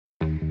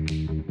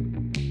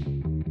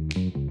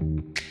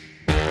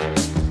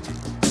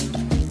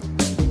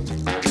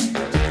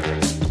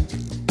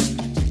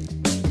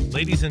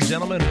Ladies and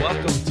gentlemen,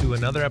 welcome to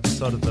another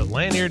episode of The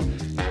Lanyard.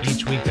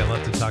 Each week I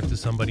love to talk to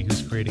somebody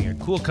who's creating a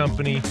cool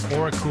company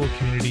or a cool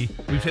community.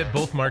 We've hit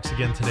both marks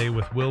again today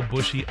with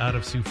Bushee out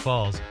of Sioux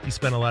Falls. He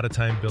spent a lot of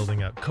time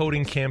building out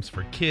coding camps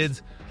for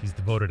kids. He's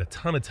devoted a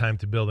ton of time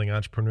to building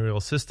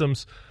entrepreneurial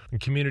systems and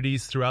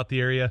communities throughout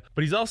the area.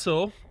 But he's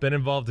also been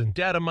involved in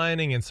data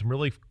mining and some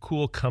really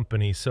cool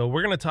companies. So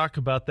we're going to talk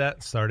about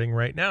that starting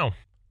right now.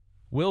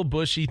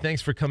 Bushee,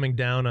 thanks for coming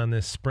down on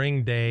this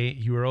spring day.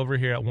 You were over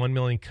here at 1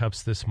 Million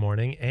Cups this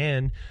morning,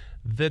 and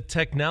the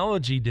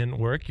technology didn't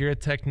work. You're a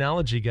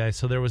technology guy,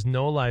 so there was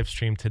no live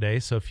stream today.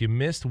 So if you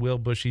missed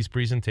Bushee's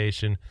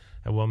presentation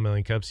at 1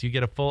 Million Cups, you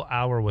get a full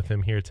hour with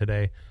him here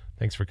today.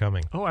 Thanks for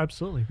coming. Oh,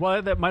 absolutely. Well,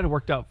 that might have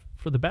worked out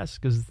for the best,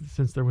 because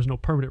since there was no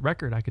permanent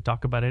record, I could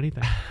talk about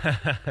anything.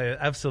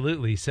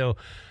 Absolutely. So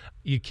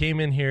you came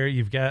in here,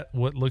 you've got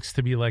what looks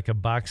to be like a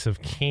box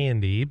of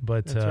candy,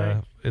 but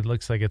right. It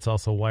looks like it's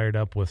also wired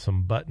up with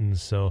some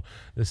buttons. So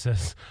this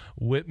says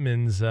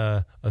Whitman's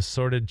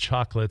assorted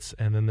chocolates,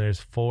 and then there's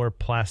 4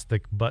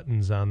 plastic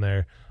buttons on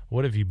there.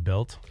 What have you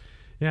built?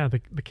 Yeah,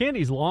 the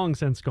candy's long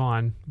since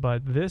gone,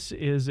 but this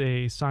is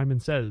a Simon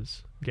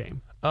Says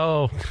game.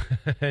 Oh,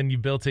 and you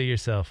built it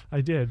yourself.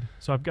 I did.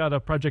 So I've got a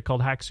project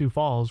called Hack Sioux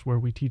Falls where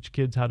we teach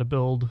kids how to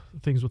build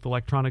things with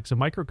electronics and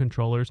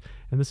microcontrollers,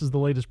 and this is the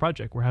latest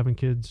project. We're having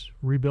kids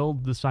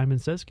rebuild the Simon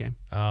Says game.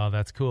 Oh,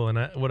 that's cool.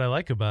 And what I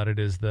like about it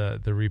is the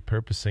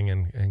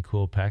repurposing and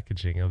cool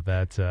packaging of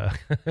that.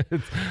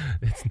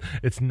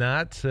 It's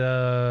not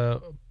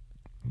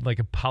like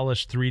a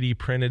polished 3D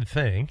printed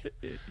thing.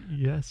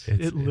 Yes,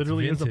 it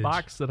literally is a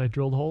box that I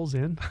drilled holes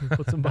in and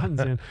put some buttons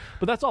in.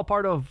 But that's all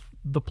part of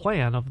the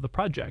plan of the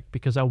project,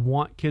 because I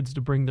want kids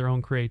to bring their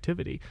own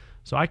creativity.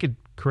 So I could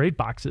create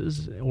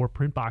boxes or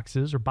print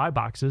boxes or buy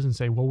boxes and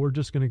say, well, we're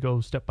just going to go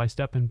step by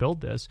step and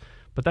build this.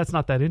 But that's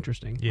not that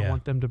interesting. Yeah. I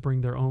want them to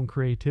bring their own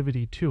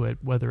creativity to it,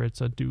 whether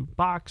it's a new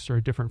box or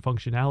a different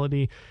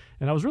functionality.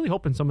 And I was really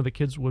hoping some of the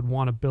kids would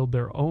want to build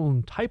their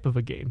own type of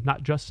a game,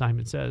 not just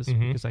Simon Says,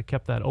 because I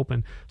kept that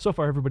open. So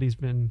far, everybody's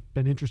been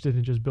interested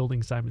in just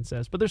building Simon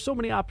Says. But there's so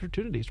many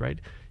opportunities, right?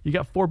 You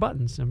got 4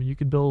 buttons. I mean, you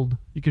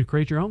could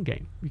create your own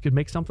game. You could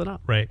make something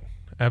up. Right.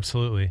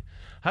 Absolutely.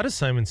 How does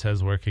Simon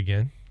Says work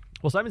again?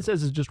 Well, Simon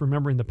Says is just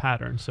remembering the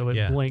pattern. So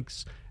it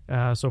blinks.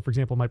 So, for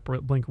example, it might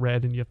blink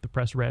red, and you have to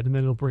press red, and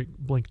then it'll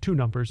blink 2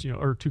 numbers,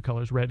 or 2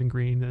 colors, red and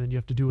green, and then you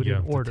have to do it in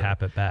order. You have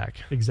to tap it back.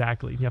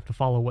 Exactly. You have to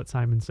follow what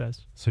Simon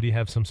says. So do you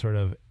have some sort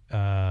of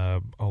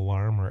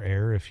alarm or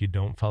error if you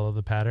don't follow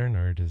the pattern,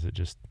 or does it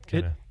just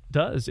kind of...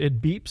 Does.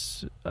 It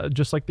beeps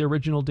just like the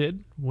original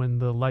did when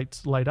the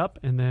lights light up,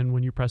 and then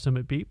when you press them,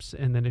 it beeps.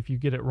 And then if you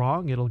get it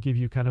wrong, it'll give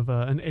you kind of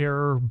an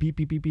error, beep,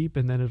 beep, beep, beep,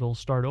 and then it'll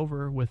start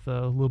over with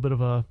a little bit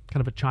of a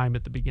kind of a chime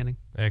at the beginning.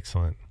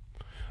 Excellent.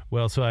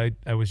 Well, so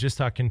I was just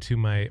talking to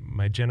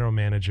my general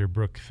manager,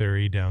 Brooke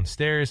Thury,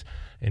 downstairs,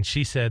 and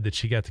she said that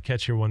she got to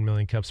catch your 1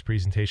 Million Cups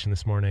presentation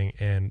this morning,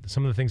 and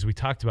some of the things we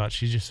talked about,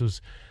 she just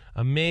was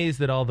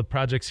amazed at all the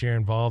projects you're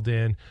involved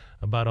in,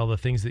 about all the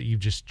things that you've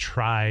just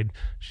tried.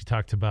 She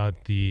talked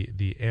about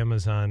the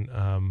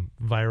Amazon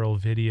viral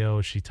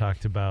video. She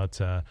talked about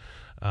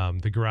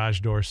the garage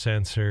door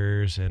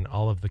sensors and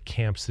all of the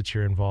camps that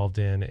you're involved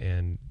in,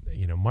 and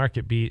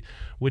Market Beat,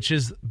 which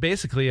is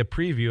basically a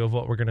preview of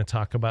what we're going to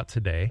talk about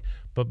today.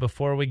 But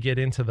before we get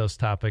into those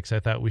topics, I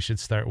thought we should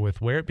start with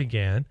where it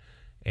began,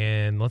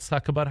 and let's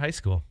talk about high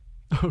school.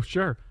 Oh,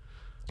 sure.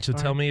 So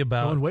tell me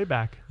about... Going way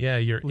back. Yeah,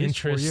 your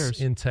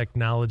interest in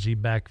technology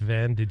back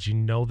then. Did you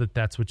know that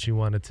that's what you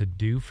wanted to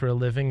do for a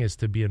living, is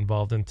to be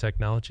involved in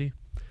technology?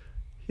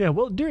 Yeah,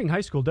 well, during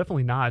high school,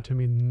 definitely not. I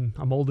mean,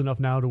 I'm old enough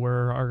now to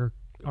where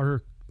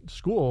our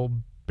school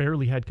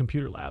barely had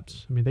computer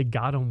labs. I mean, they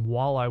got them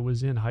while I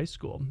was in high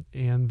school.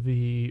 And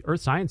the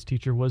earth science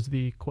teacher was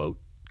the, quote,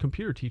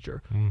 computer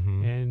teacher.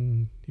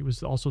 And he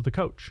was also the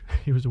coach.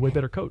 He was a way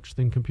better coach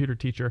than computer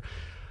teacher.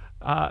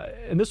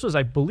 And this was,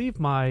 I believe,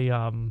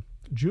 my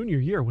junior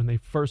year when they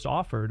first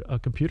offered a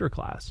computer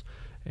class.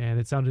 And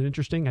it sounded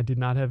interesting. I did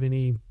not have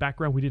any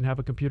background. We didn't have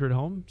a computer at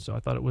home. So I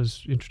thought it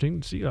was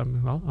interesting to see.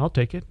 Well, I'll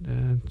take it.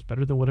 It's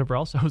better than whatever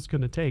else I was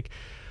going to take.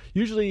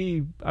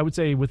 Usually, I would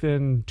say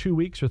within 2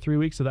 weeks or 3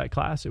 weeks of that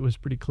class, it was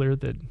pretty clear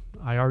that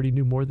I already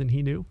knew more than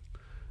he knew.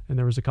 And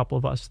there was a couple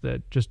of us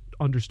that just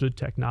understood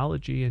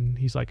technology. And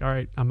he's like, all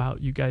right, I'm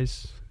out. You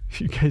guys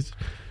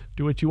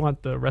do what you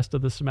want the rest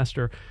of the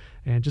semester.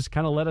 And just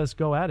kind of let us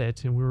go at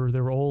it. And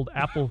there were old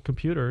Apple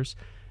computers.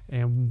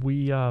 And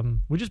we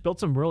just built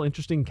some real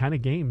interesting kind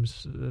of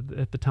games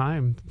at the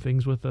time,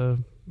 things with a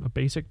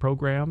basic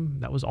program.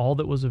 That was all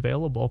that was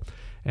available.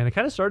 And it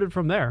kind of started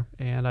from there.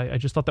 And I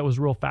just thought that was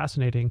real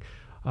fascinating.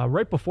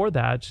 Right before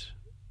that,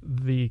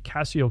 the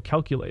Casio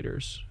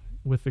calculators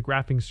with the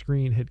graphing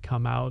screen had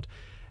come out.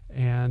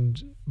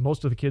 And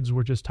most of the kids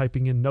were just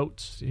typing in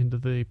notes into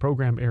the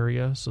program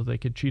area so they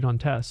could cheat on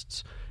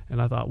tests.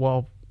 And I thought,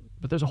 well,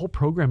 but there's a whole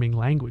programming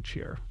language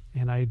here.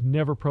 And I'd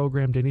never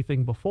programmed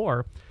anything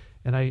before.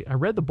 And I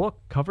read the book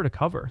cover to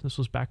cover. This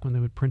was back when they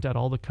would print out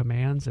all the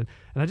commands. And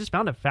I just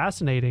found it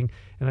fascinating.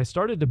 And I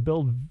started to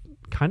build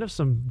kind of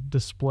some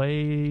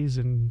displays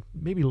and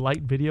maybe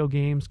light video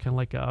games, kind of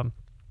like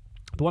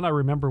the one I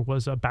remember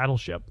was a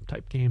battleship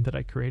type game that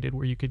I created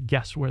where you could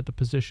guess where the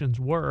positions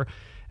were.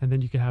 And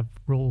then you could have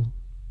real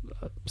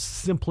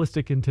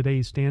simplistic in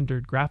today's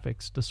standard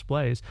graphics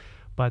displays.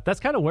 But that's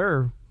kind of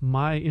where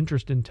my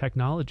interest in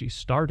technology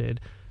started,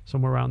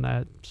 somewhere around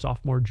that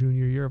sophomore,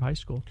 junior year of high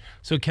school.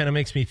 So it kind of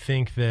makes me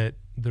think that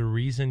the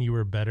reason you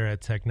were better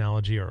at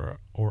technology or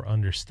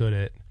understood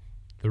it,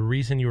 the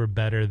reason you were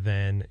better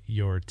than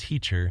your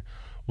teacher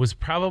was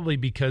probably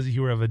because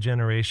you were of a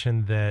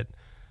generation that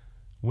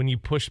when you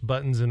pushed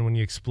buttons and when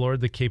you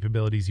explored the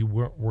capabilities, you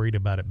weren't worried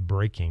about it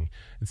breaking.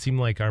 It seemed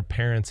like our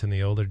parents in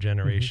the older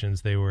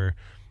generations, they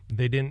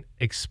didn't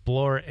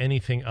explore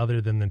anything other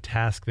than the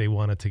task they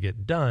wanted to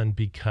get done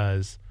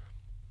because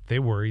they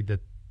worried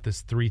that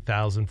this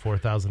 $3,000,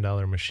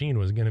 $4,000 machine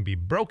was going to be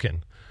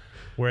broken.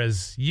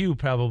 Whereas you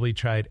probably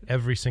tried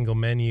every single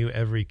menu,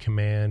 every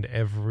command,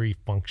 every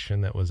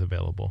function that was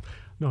available.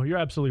 No, you're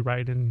absolutely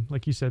right. And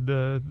like you said,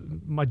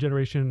 my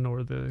generation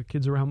or the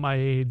kids around my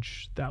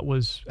age, that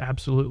was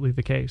absolutely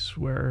the case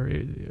where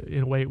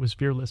in a way it was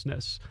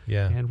fearlessness.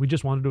 Yeah. And we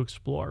just wanted to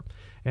explore.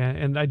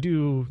 And I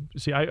do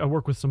see, I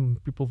work with some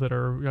people that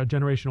are a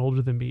generation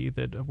older than me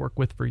that I've worked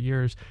with for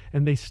years,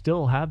 and they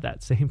still have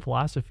that same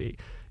philosophy.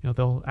 You know,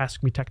 they'll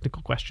ask me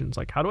technical questions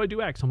like, how do I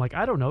do X? I'm like,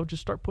 I don't know.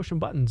 Just start pushing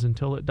buttons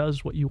until it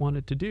does what you want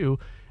it to do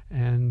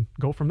and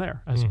go from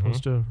there, as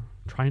opposed to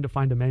trying to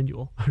find a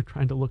manual or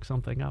trying to look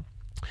something up.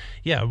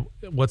 Yeah,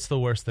 what's the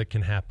worst that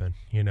can happen?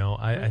 You know,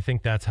 I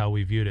think that's how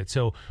we viewed it.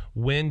 So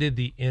when did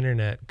the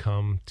internet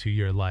come to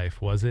your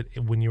life? Was it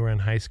when you were in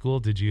high school?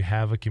 Did you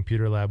have a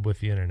computer lab with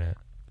the internet?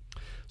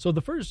 So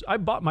I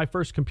bought my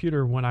first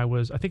computer when I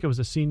think it was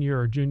a senior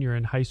or junior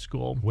in high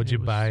school. What'd you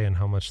buy and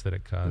how much did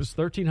it cost? It was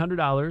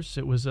 $1,300.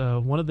 It was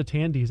one of the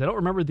Tandys. I don't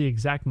remember the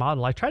exact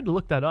model. I tried to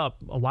look that up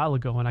a while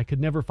ago and I could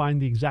never find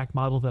the exact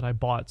model that I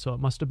bought. So it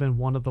must have been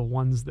one of the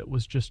ones that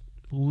was just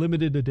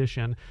limited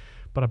edition.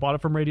 But I bought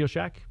it from Radio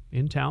Shack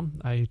in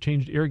town. I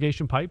changed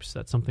irrigation pipes.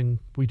 That's something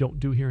we don't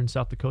do here in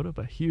South Dakota,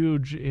 but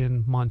huge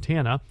in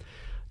Montana.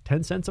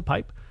 10 cents a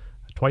pipe,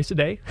 twice a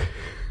day.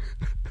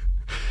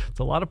 It's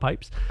a lot of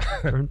pipes.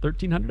 Earned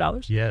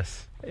 $1,300.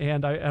 Yes.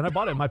 And I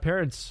bought it. My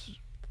parents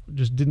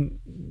just didn't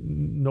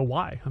know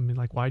why. I mean,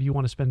 like, why do you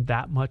want to spend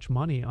that much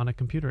money on a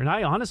computer? And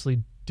I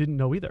honestly didn't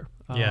know either.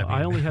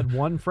 I only had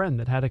one friend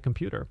that had a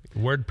computer.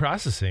 Word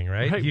processing,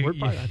 right? Right. Word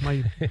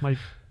processing.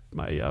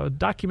 My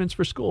documents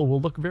for school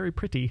will look very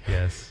pretty.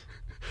 Yes.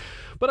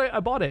 But I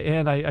bought it,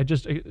 and I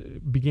just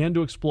began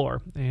to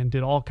explore and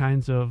did all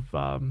kinds of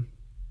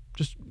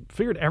just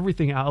figured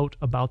everything out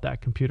about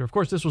that computer. Of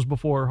course, this was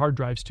before hard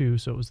drives too,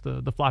 so it was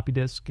the floppy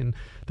disk and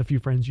the few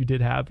friends you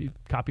did have. You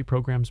copy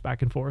programs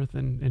back and forth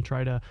and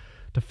try to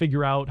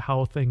figure out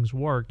how things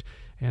worked.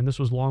 And this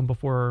was long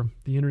before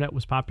the internet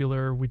was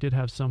popular. We did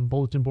have some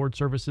bulletin board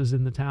services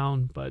in the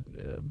town, but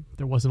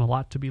there wasn't a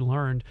lot to be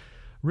learned.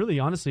 Really,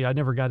 honestly, I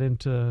never got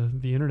into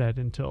the internet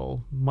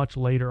until much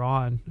later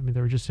on. I mean,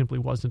 there just simply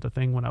wasn't a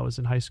thing when I was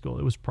in high school.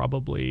 It was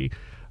probably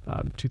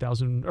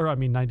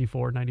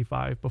 94,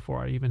 95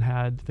 before I even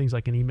had things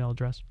like an email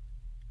address.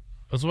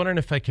 I was wondering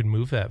if I could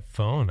move that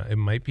phone. It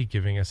might be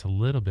giving us a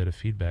little bit of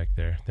feedback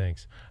there.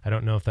 Thanks. I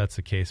don't know if that's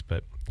the case,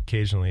 but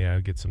occasionally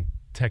I get some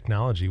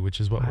technology, which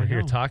is what we're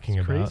here talking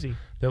about, crazy,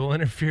 that will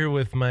interfere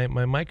with my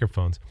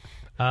microphones.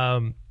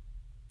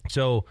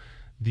 So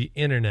the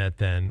internet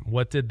then,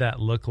 what did that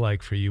look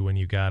like for you when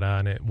you got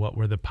on it? What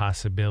were the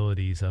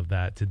possibilities of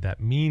that? Did that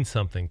mean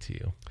something to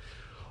you?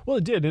 Well,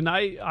 it did. And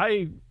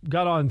I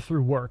got on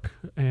through work,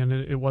 and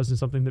it wasn't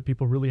something that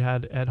people really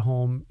had at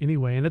home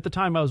anyway. And at the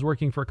time I was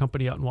working for a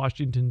company out in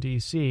Washington,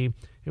 D.C.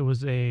 It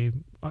was a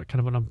kind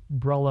of an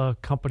umbrella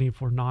company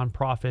for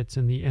nonprofits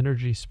in the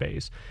energy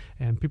space.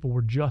 And people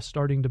were just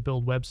starting to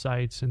build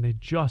websites, and they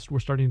just were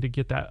starting to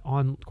get that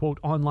quote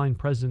online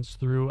presence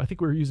through, I think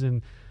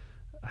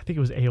it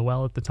was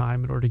AOL at the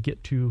time in order to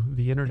get to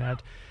the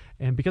internet.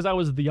 And because I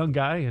was the young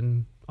guy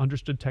and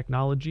understood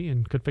technology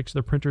and could fix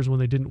their printers when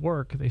they didn't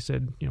work, they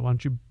said, why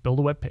don't you build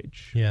a web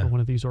page for one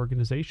of these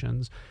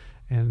organizations?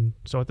 And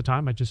so at the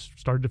time, I just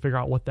started to figure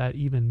out what that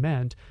even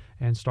meant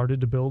and started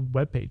to build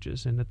web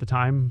pages. And at the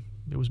time,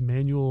 it was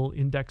manual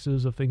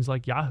indexes of things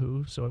like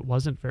Yahoo, so it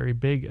wasn't very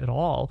big at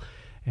all,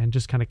 and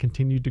just kind of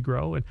continued to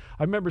grow. And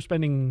I remember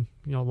spending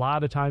a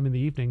lot of time in the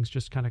evenings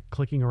just kind of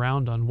clicking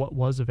around on what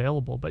was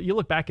available. But you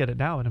look back at it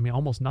now, and I mean,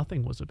 almost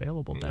nothing was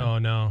available then. Oh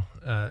no,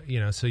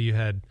 so you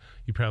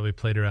probably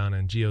played around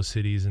in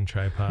GeoCities and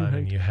Tripod, right.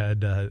 And you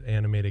had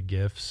animated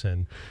GIFs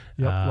and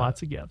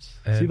lots of GIFs.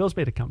 See, those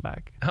made a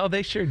comeback. Oh,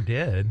 they sure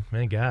did.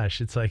 My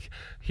gosh, it's like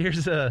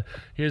here's a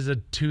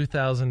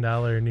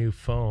 $2,000 new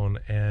phone,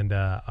 and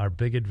our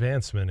big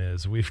advancement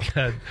is we've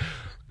got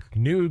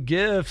new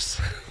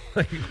GIFs.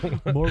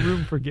 More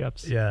room for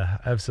GIFs. Yeah,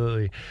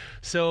 absolutely.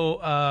 So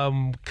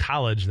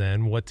college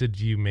then, what did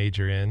you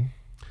major in?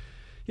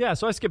 Yeah,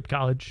 so I skipped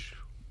college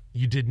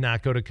You did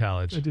not go to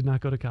college. I did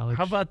not go to college.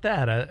 How about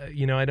that?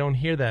 I don't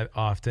hear that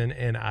often,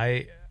 and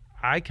I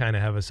kind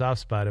of have a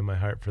soft spot in my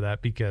heart for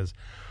that because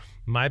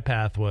my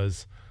path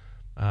was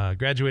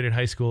graduated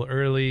high school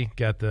early,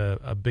 got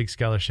a big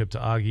scholarship to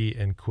Augie,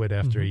 and quit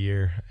after a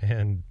year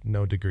and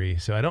no degree.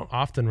 So I don't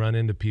often run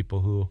into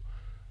people who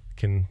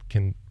can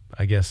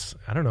I guess,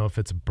 I don't know if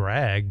it's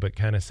brag, but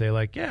kind of say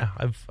like, yeah,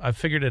 I've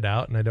figured it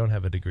out and I don't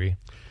have a degree.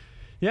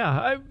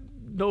 Yeah,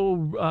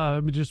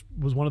 it just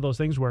was one of those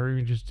things where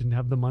you just didn't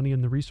have the money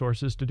and the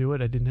resources to do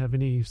it. I didn't have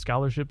any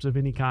scholarships of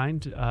any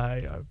kind.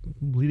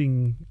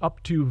 Leading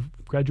up to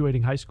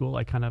graduating high school,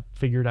 I kind of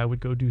figured I would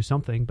go do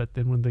something. But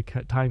then when the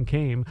time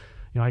came,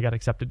 I got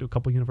accepted to a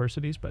couple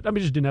universities, but I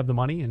just didn't have the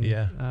money. And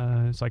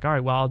it's like, all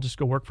right, well, I'll just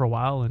go work for a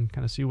while and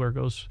kind of see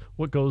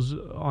what goes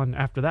on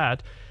after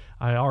that.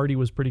 I already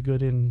was pretty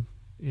good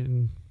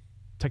in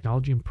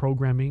technology and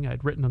programming.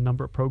 I'd written a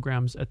number of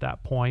programs at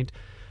that point.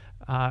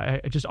 I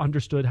just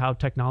understood how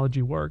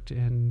technology worked,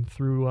 and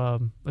through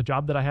a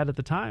job that I had at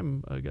the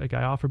time, a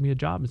guy offered me a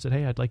job and said,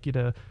 hey, I'd like you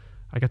to,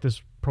 I got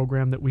this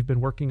program that we've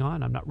been working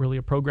on. I'm not really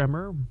a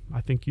programmer.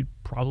 I think you'd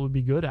probably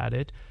be good at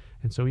it.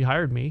 And so he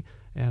hired me,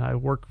 and I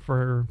worked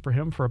for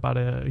him for about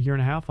a year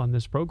and a half on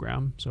this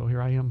program. So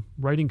here I am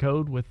writing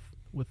code with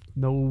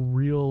no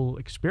real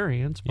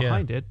experience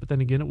behind it. But then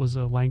again, it was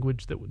a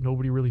language that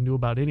nobody really knew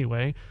about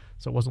anyway.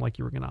 So it wasn't like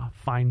you were going to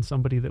find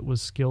somebody that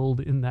was skilled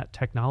in that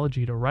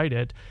technology to write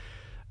it.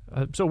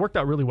 So it worked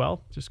out really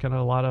well. Just kind of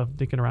a lot of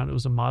thinking around. It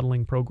was a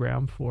modeling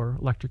program for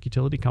electric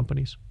utility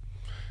companies.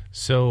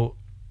 So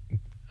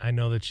I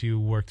know that you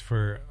worked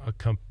for a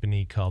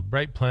company called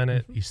Bright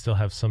Planet. You still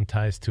have some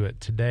ties to it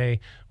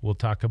today. We'll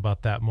talk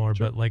about that more.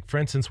 Sure. But like, for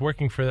instance,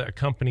 working for a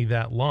company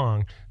that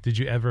long, did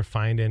you ever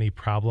find any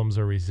problems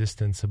or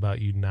resistance about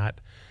you not,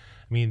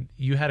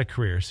 you had a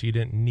career, so you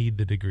didn't need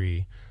the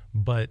degree,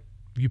 but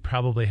you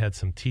probably had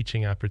some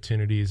teaching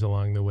opportunities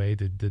along the way.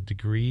 Did the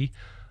degree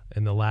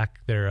and the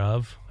lack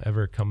thereof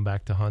ever come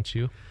back to haunt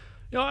you?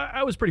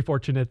 I was pretty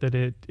fortunate that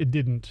it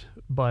didn't,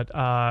 but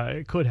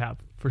it could have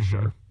for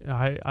sure.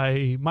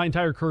 My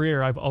entire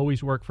career, I've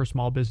always worked for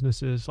small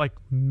businesses, like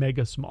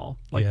mega small,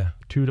 like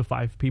 2 to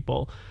 5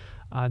 people.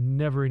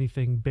 Never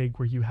anything big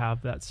where you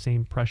have that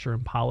same pressure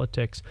in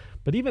politics.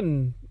 But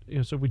even,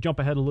 so if we jump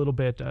ahead a little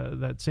bit,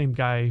 that same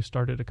guy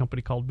started a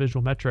company called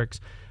Visual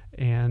Metrics,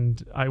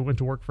 and I went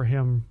to work for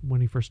him when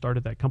he first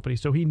started that company.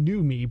 So he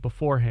knew me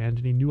beforehand,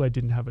 and he knew I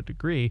didn't have a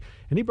degree,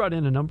 and he brought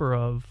in a number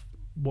of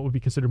what would be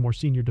considered more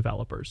senior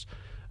developers,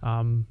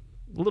 a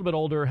little bit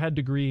older, had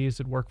degrees,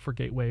 had worked for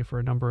Gateway for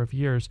a number of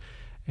years,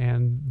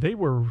 and they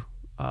were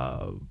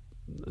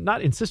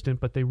not insistent,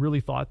 but they really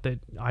thought that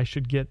I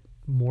should get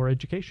more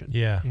education.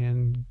 Yeah.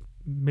 And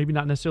maybe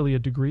not necessarily a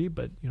degree,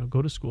 but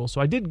go to school.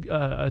 So I did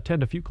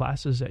attend a few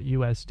classes at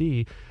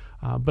USD,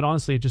 but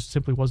honestly, it just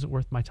simply wasn't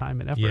worth my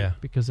time and effort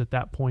because at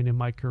that point in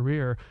my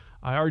career,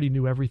 I already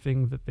knew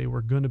everything that they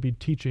were going to be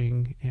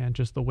teaching, and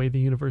just the way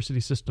the university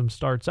system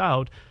starts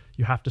out,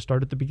 you have to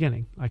start at the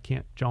beginning. I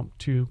can't jump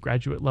to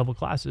graduate level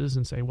classes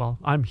and say, well,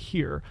 I'm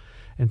here.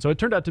 And so it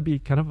turned out to be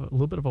kind of a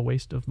little bit of a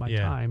waste of my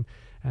time.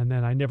 And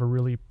then I never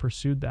really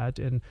pursued that.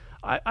 And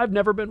I've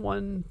never been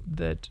one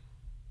that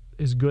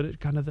is good at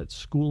kind of that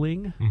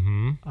schooling,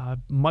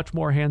 much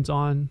more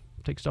hands-on,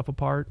 take stuff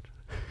apart.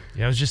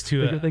 Yeah, I was just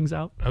too figure things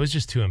out. I was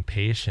just too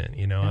impatient.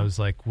 I was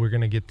like, we're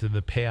going to get to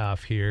the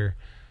payoff here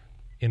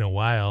in a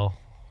while,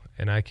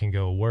 and I can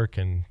go work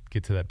and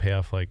get to that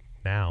payoff like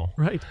now.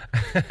 Right.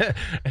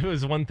 It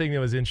was one thing that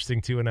was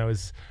interesting too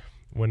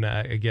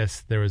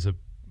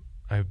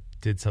I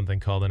did something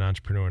called an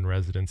entrepreneur in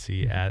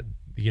residency at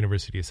the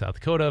University of South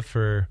Dakota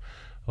for,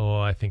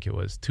 I think it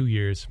was 2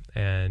 years.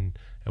 And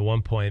at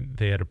one point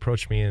they had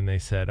approached me and they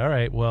said, all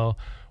right, well,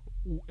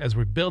 as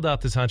we build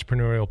out this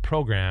entrepreneurial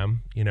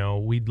program,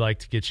 we'd like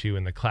to get you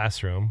in the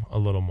classroom a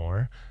little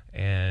more.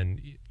 And,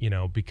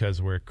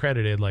 because we're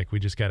accredited, like, we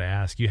just got to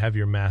ask, you have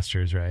your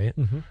master's, right?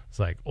 It's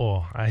like,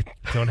 I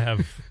don't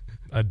have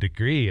a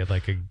degree,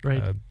 like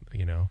a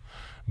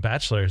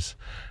bachelor's.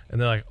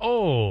 And they're like,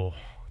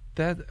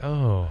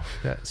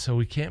 so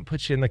we can't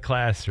put you in the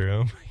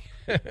classroom.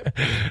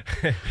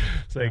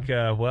 It's like,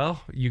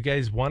 well, you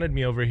guys wanted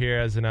me over here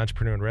as an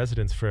entrepreneur in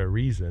residence for a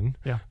reason.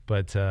 Yeah.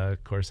 But,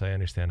 of course, I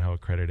understand how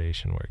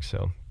accreditation works.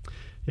 So,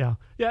 yeah.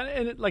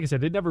 And like I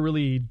said, it never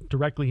really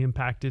directly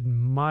impacted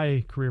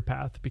my career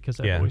path because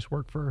I always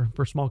worked for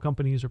small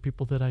companies or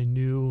people that I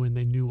knew, and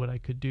they knew what I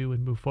could do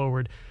and move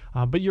forward.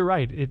 But you're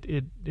right.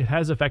 It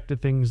has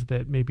affected things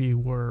that maybe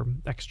were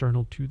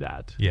external to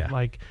that. Yeah.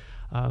 Like,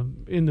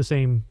 in the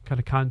same kind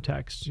of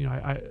context,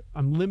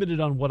 I'm limited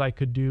on what I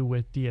could do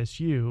with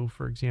DSU,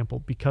 for example,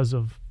 because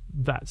of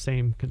that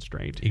same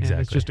constraint. Exactly.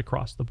 And it's just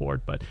across the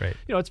board. But,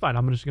 it's fine.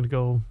 I'm just going to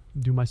go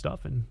do my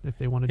stuff. And if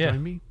they want to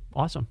join me,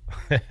 awesome.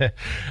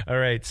 All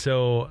right.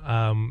 So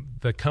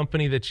the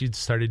company that you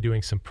started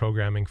doing some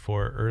programming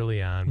for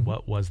early on,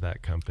 what was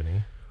that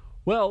company?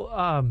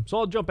 Well, so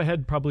I'll jump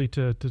ahead probably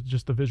to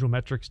just the Visual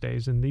Metrics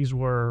days. And this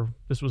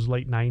was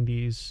late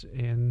 90s.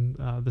 And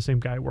the same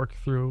guy I worked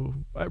through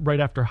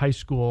right after high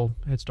school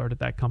had started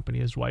that company.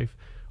 His wife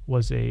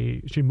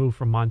she moved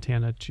from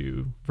Montana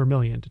to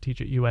Vermilion to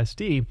teach at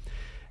USD.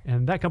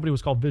 And that company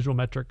was called Visual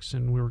Metrics,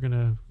 and we were going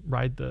to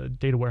ride the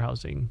data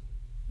warehousing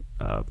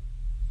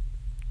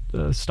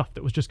the stuff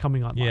that was just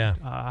coming online. Yeah.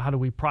 How do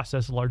we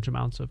process large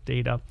amounts of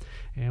data?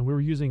 And we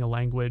were using a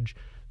language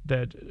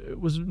that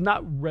was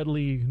not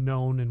readily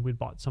known, and we'd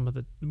bought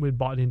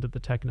into the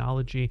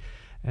technology.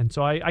 And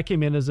so I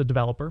came in as a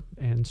developer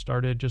and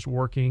started just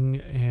working,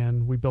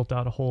 and we built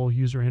out a whole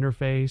user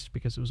interface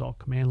because it was all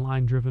command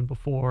line driven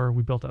before.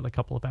 We built out a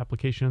couple of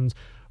applications,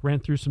 ran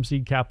through some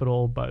seed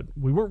capital, but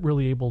we weren't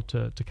really able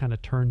to kind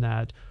of turn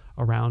that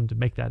around to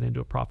make that into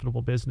a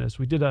profitable business.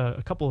 We did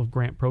a couple of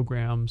grant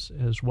programs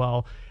as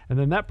well. And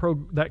then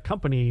that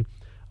company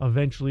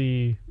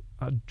eventually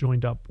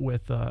joined up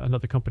with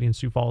another company in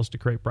Sioux Falls to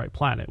create Bright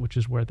Planet, which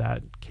is where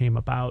that came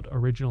about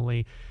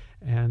originally.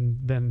 And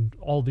then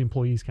all the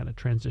employees kind of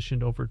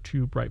transitioned over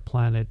to Bright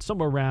Planet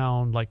somewhere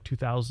around like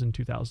 2000,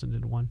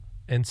 2001.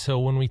 And so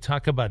when we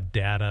talk about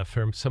data,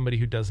 for somebody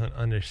who doesn't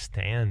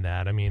understand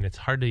that, I mean, it's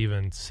hard to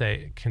even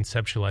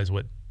conceptualize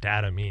what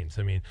data means.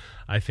 I mean,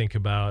 I think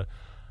about,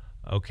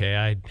 okay,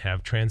 I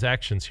have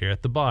transactions here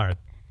at the bar.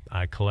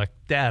 I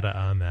collect data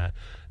on that.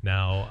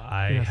 Now,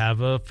 I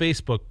have a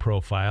Facebook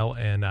profile,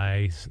 and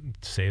I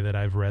say that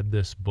I've read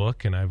this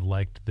book and I've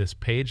liked this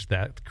page.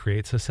 That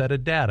creates a set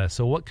of data.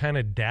 So what kind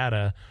of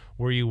data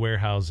were you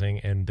warehousing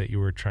and that you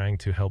were trying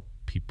to help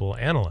people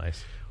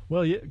analyze?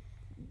 Well, yeah,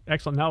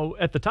 excellent. Now,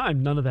 at the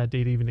time, none of that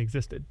data even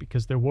existed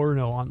because there were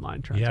no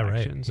online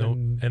transactions. Yeah, right.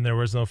 And there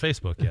was no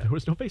Facebook yet. There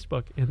was no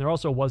Facebook. And there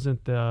also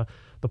wasn't the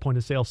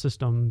point-of-sale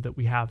system that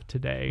we have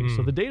today.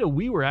 So the data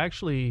we were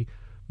actually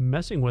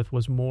messing with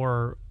was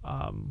more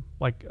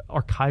like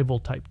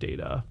archival type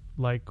data,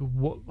 like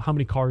how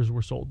many cars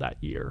were sold that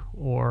year,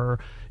 or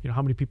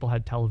how many people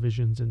had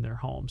televisions in their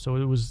home. So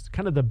it was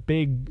kind of the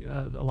big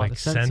a lot like of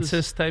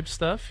census type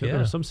stuff. There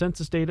was some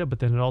census data, but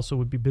then it also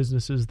would be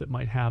businesses that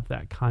might have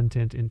that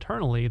content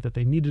internally that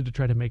they needed to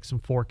try to make some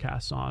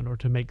forecasts on or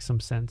to make some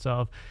sense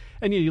of.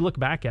 And you look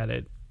back at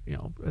it,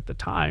 at the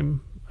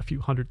time, a few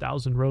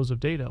 100,000 rows of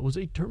data was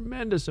a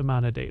tremendous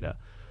amount of data.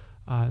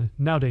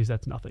 Nowadays,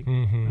 that's nothing.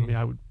 I mean,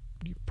 I would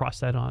process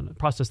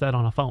that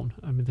on a phone.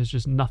 I mean, there's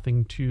just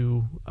nothing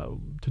to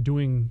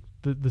doing.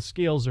 The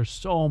scales are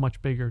so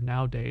much bigger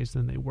nowadays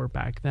than they were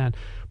back then.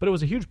 But it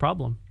was a huge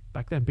problem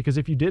back then because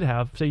if you did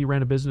have, say, you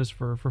ran a business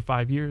for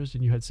 5 years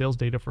and you had sales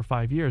data for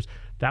 5 years,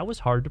 that was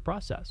hard to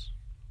process.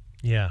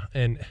 Yeah,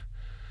 and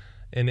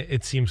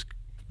it seems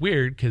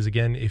weird because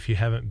again, if you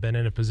haven't been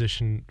in a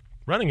position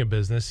running a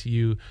business,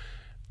 you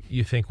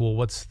think, well,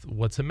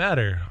 what's it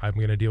matter? I'm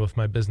going to deal with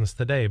my business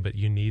today, but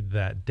you need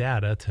that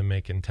data to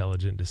make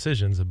intelligent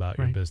decisions about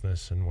your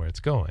business and where it's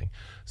going.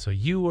 So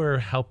you were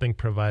helping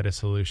provide a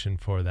solution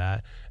for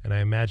that, and I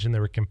imagine there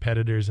were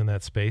competitors in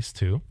that space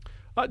too.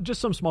 Just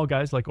some small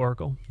guys like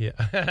Oracle.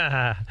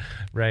 Yeah,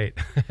 right.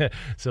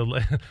 So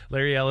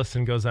Larry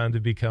Ellison goes on to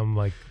become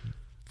like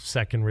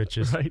second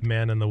richest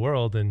man in the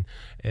world,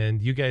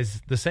 and you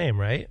guys the same,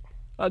 right?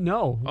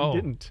 No,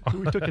 we didn't.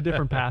 We took a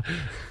different path.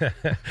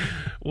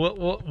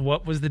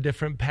 What was the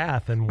different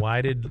path, and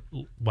why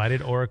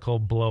did Oracle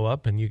blow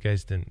up and you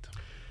guys didn't?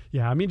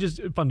 Yeah, I mean, just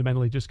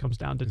fundamentally just comes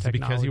down to technology. Is it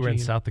because you were in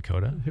South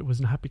Dakota? It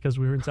was not because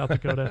we were in South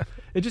Dakota.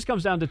 It just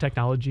comes down to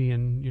technology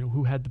and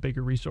who had the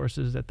bigger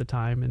resources at the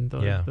time and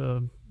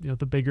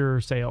the bigger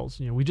sales.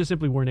 We just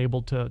simply weren't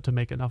able to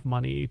make enough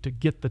money to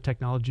get the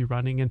technology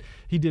running. And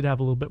he did have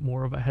a little bit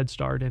more of a head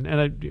start. And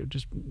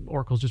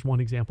Oracle's just one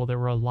example. There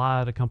were a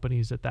lot of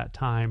companies at that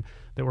time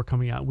that were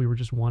coming out. We were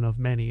just one of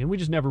many, and we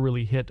just never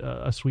really hit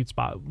a sweet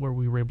spot where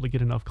we were able to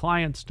get enough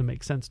clients to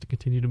make sense to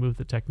continue to move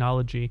the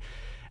technology.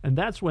 And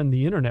that's when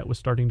the internet was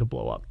starting to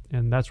blow up.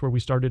 And that's where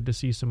we started to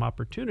see some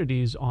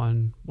opportunities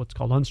on what's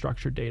called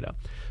unstructured data.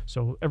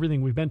 So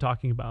everything we've been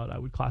talking about, I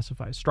would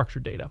classify as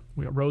structured data.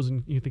 We got rows,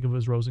 and you think of it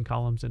as rows and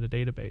columns in a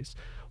database.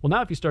 Well,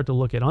 now if you start to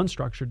look at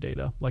unstructured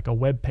data, like a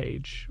web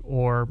page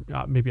or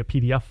maybe a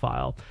PDF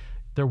file,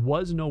 there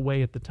was no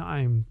way at the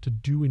time to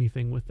do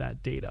anything with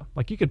that data.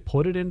 Like you could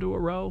put it into a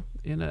row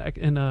in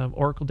a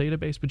Oracle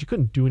database, but you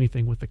couldn't do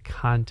anything with the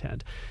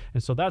content.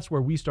 And so that's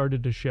where we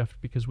started to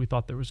shift because we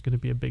thought there was going to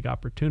be a big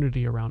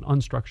opportunity around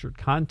unstructured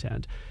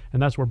content.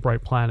 And that's where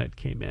Bright Planet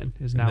came in.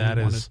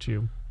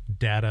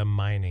 Data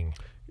mining.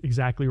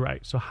 Exactly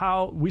right. So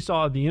how we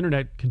saw the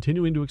internet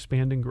continuing to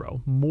expand and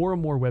grow. More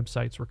and more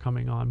websites were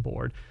coming on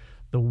board.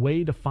 The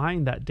way to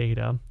find that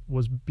data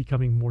was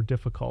becoming more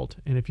difficult.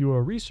 And if you were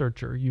a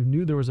researcher, you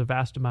knew there was a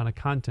vast amount of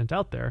content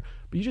out there,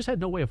 but you just had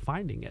no way of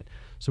finding it.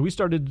 So we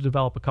started to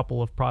develop a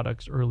couple of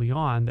products early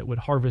on that would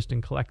harvest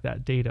and collect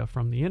that data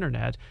from the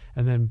internet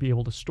and then be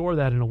able to store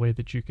that in a way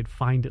that you could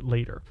find it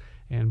later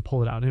and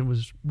pull it out. And it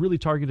was really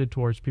targeted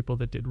towards people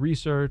that did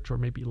research or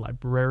maybe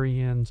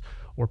librarians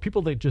or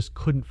people that just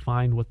couldn't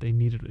find what they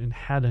needed and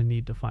had a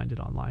need to find it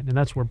online. And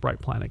that's where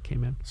Bright Planet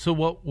came in. So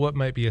what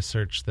might be a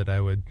search that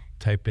I would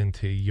type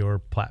into your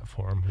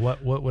platform?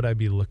 What would I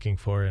be looking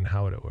for and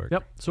how would it work?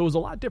 Yep. So it was a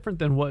lot different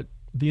than what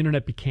the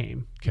internet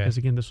became. Because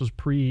again, this was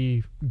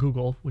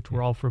pre-Google, which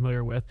we're all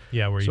familiar with.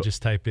 Yeah, where you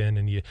just type in,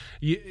 and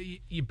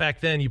you back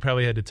then you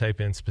probably had to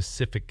type in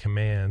specific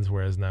commands,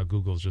 whereas now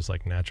Google's just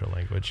like natural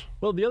language.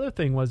 Well, the other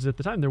thing was at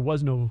the time there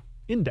was no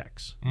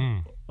index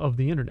of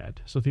the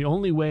internet. So the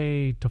only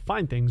way to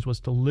find things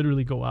was to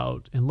literally go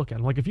out and look at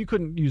them. Like if you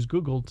couldn't use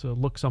Google to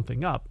look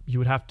something up, you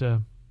would have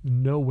to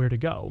know where to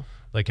go.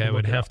 Like I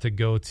would have to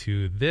go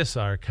to this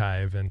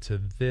archive and to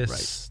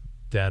this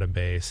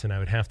database, and I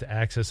would have to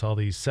access all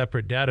these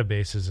separate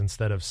databases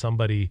instead of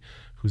somebody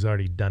who's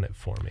already done it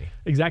for me.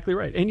 Exactly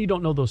right. And you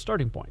don't know those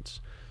starting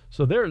points.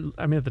 So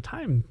at the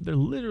time, there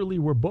literally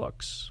were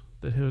books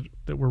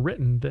that were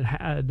written that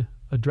had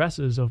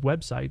addresses of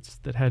websites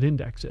that had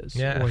indexes or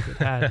that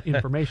had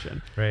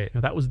information. Right.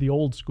 That was the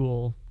old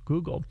school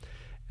Google.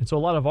 And so a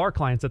lot of our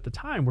clients at the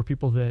time were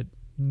people that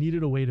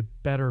needed a way to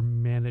better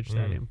manage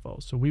that info.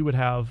 So we would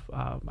have,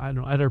 I don't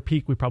know, at our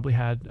peak, we probably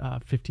had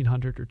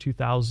 1,500 or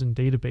 2,000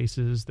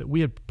 databases that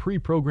we had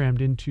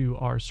pre-programmed into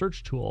our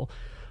search tool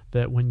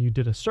that when you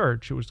did a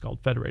search, it was called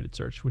federated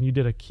search. When you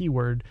did a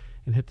keyword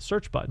and hit the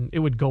search button, it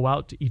would go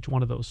out to each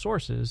one of those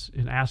sources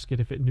and ask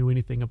it if it knew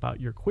anything about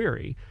your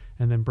query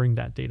and then bring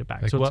that data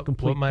back. Like so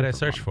what might I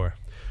search for?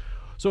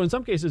 So in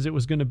some cases, it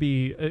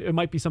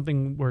might be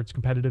something where it's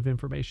competitive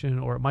information,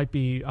 or it might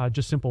be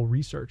just simple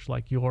research,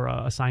 like you're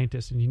a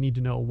scientist and you need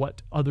to know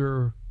what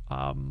other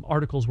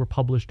articles were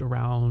published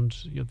around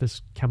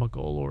this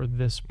chemical or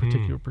this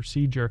particular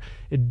procedure.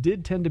 It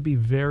did tend to be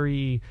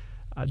very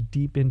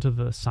deep into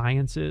the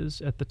sciences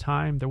at the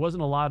time. There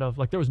wasn't a lot of,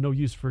 there was no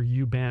use for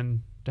you,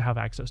 Ben, to have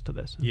access to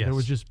this. Yes. There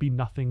would just be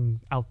nothing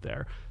out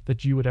there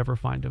that you would ever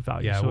find of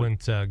value. Yeah, I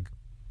wouldn't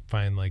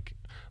find like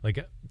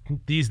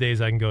these days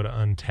I can go to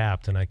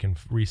Untapped and I can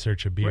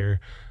research a beer.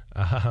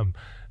 Right.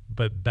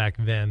 But back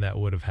then that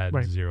would have had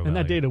zero value. And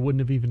that data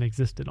wouldn't have even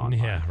existed online.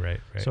 Yeah, right.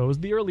 So it was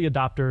the early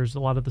adopters, a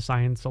lot of the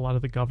science, a lot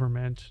of the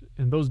government,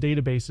 and those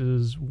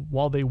databases,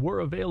 while they were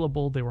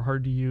available, they were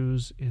hard to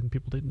use and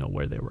people didn't know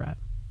where they were at.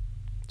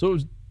 So it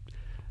was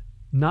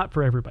not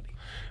for everybody.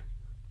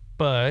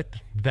 But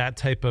that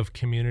type of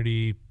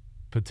community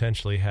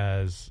potentially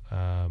has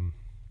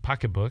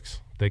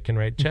pocketbooks. They can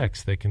write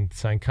checks. They can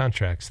sign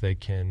contracts. They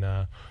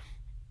can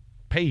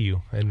pay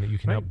you, and you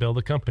can help build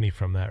a company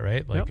from that,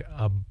 right? Like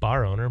a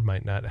bar owner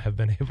might not have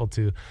been able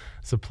to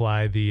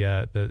supply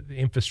the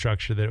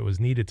infrastructure that it was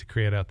needed to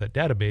create out that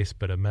database,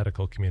 but a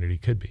medical community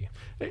could be.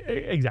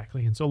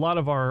 Exactly. And so a lot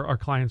of our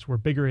clients were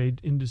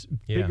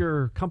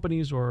bigger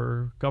companies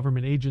or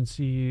government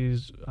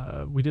agencies.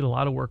 We did a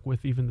lot of work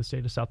with even the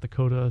state of South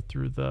Dakota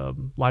through the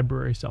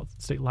South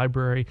State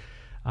Library.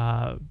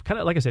 Kind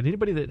of like I said,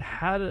 anybody that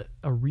had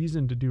a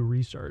reason to do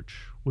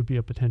research would be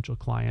a potential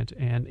client.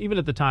 And even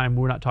at the time,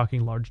 we're not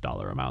talking large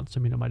dollar amounts.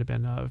 I mean, it might have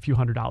been a few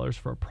 $100s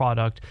for a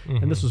product.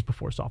 And this was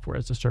before software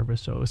as a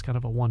service. So it was kind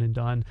of a one and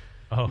done.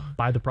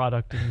 Buy the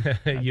product.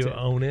 And you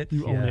own it.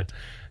 You own it.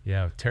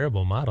 Yeah.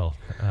 Terrible model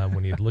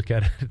when you look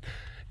at it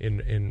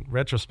in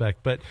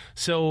retrospect. But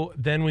so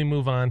then we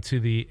move on to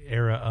the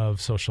era of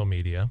social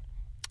media.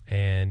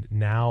 And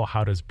now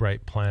how does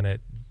Bright Planet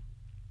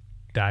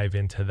dive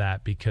into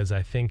that? Because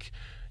I think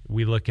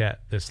we look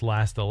at this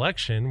last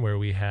election where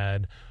we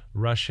had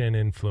Russian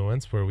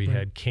influence, where we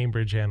had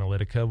Cambridge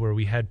Analytica, where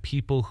we had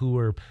people who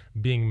were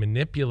being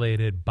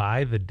manipulated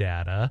by the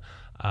data,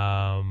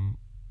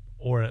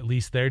 or at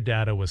least their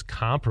data was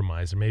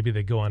compromised. Or maybe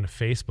they go onto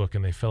Facebook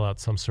and they fill out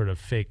some sort of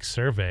fake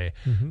survey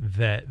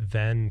that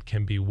then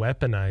can be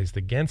weaponized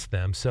against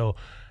them. So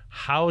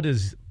how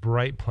does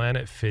Bright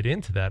Planet fit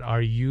into that?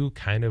 Are you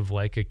kind of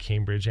like a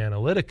Cambridge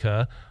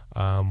Analytica?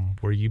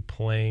 Were you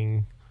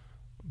playing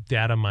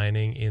data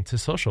mining into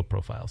social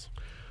profiles?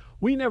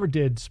 We never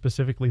did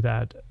specifically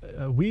that.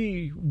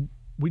 We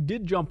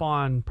did jump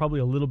on probably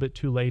a little bit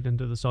too late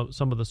into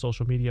some of the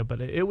social media, but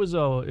it was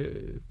a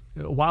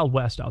wild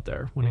west out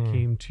there when it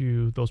came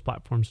to those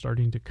platforms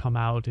starting to come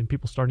out and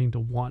people starting to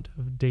want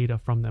data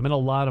from them. And a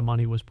lot of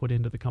money was put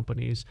into the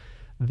companies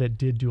that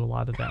did do a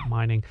lot of that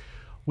mining.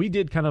 We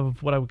did kind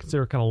of what I would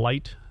consider kind of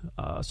light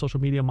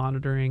social media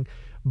monitoring,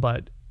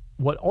 but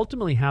what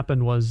ultimately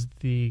happened was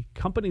the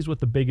companies with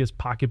the biggest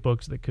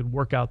pocketbooks that could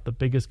work out the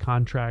biggest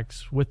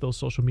contracts with those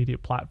social media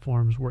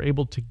platforms were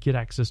able to get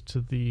access to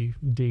the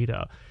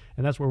data.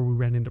 And that's where they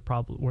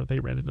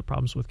ran into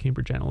problems with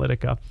Cambridge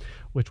Analytica,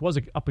 which was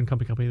an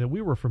up-and-coming company that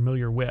we were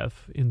familiar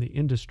with in the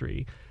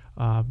industry,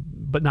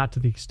 but not to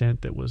the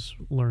extent that was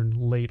learned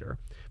later.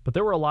 But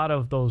there were a lot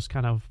of those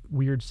kind of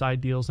weird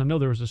side deals. I know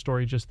there was a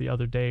story just the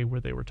other day where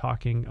they were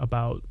talking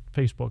about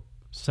Facebook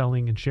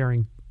selling and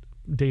sharing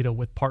data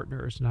with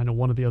partners. And I know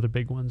one of the other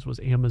big ones was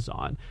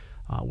Amazon,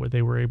 where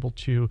they were able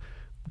to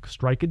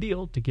strike a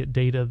deal to get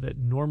data that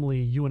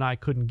normally you and I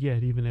couldn't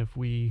get, even if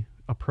we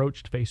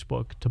approached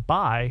Facebook to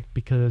buy,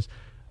 because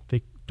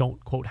they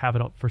don't, quote, have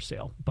it up for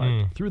sale.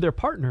 But through their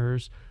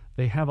partners,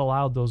 they have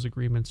allowed those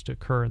agreements to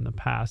occur in the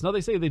past. Now,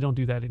 they say they don't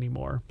do that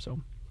anymore,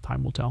 so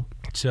time will tell.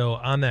 So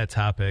on that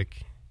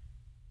topic,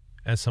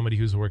 as somebody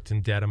who's worked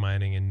in data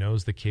mining and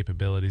knows the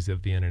capabilities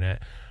of the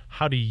internet,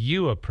 how do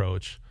you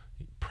approach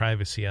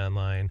privacy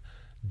online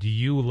Do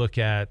you look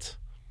at,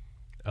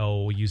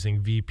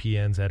 using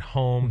VPNs at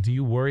home? Do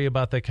you worry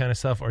about that kind of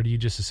stuff, or do you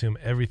just assume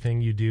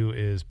everything you do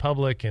is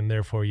public and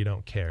therefore you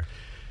don't care?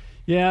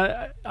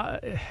 Yeah,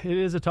 it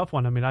is a tough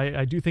one. I mean,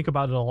 I do think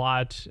about it a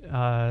lot,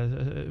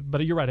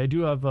 but you're right. I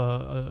do have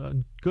a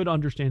good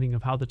understanding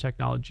of how the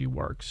technology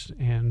works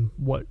and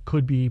what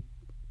could be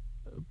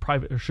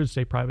private or should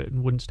stay private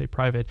and wouldn't stay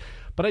private.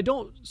 But I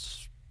don't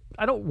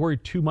worry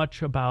too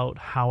much about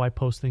how I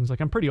post things.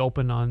 Like, I'm pretty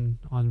open on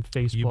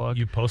Facebook.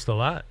 You post a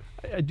lot.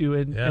 I do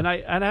it, and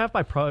I have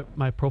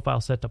my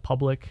profile set to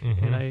public,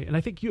 and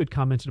I think you had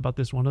commented about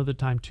this one other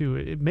time too.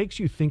 It makes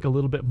you think a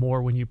little bit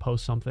more when you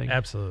post something.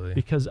 Absolutely,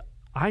 because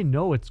I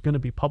know it's going to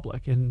be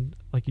public, and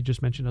like you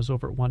just mentioned, I was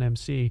over at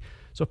 1MC.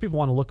 So if people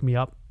want to look me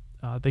up,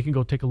 they can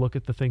go take a look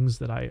at the things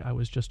that I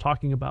was just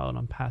talking about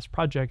on past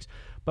projects.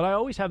 But I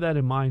always have that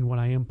in mind when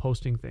I am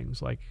posting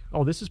things like,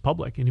 oh, this is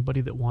public.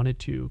 Anybody that wanted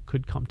to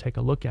could come take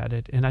a look at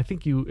it. And I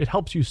think it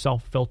helps you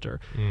self-filter.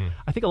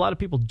 I think a lot of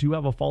people do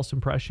have a false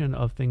impression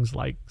of things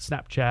like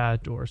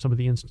Snapchat or some of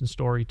the instant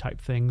story type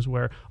things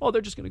where, oh,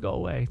 they're just going to go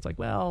away. It's like,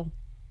 well,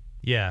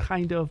 yeah,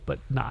 kind of, but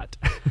not.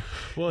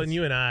 Well, and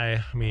you and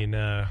I mean,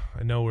 I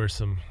know we're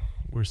some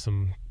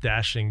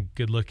dashing,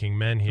 good-looking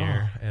men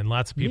here, and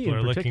lots of people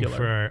are looking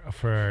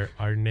for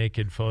our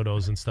naked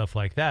photos and stuff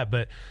like that.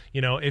 But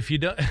if you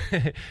don't,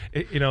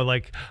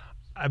 like,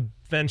 I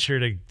venture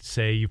to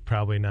say you've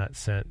probably not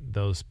sent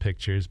those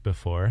pictures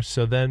before.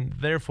 So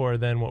therefore,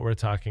 what we're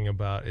talking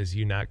about is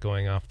you not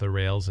going off the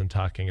rails and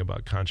talking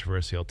about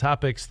controversial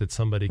topics that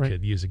somebody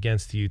could use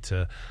against you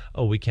to,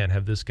 we can't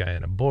have this guy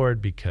on a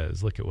board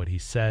because look at what he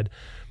said.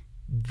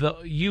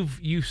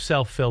 You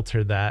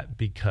self-filter that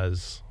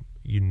because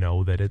you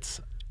know that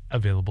it's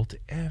available to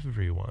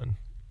everyone.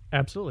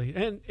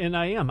 Absolutely. And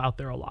I am out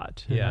there a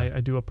lot. Yeah. I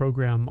do a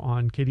program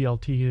on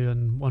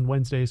KDLT on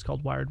Wednesdays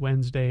called Wired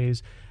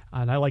Wednesdays.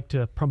 And I like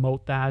to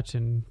promote that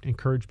and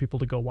encourage people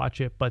to go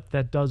watch it. But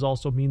that does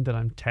also mean that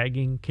I'm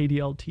tagging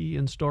KDLT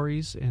in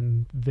stories,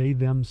 and they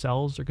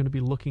themselves are going to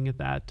be looking at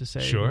that to say,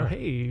 sure,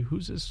 hey,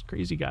 who's this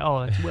crazy guy?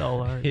 Oh, that's Will.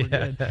 All right, we're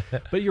good.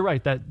 But you're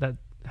right, that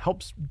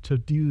helps to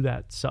do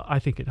that. So I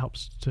think it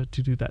helps to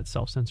do that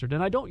self-censored.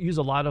 And I don't use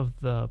a lot of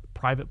the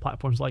private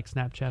platforms like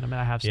Snapchat. I mean,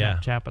 I have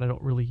Snapchat, but I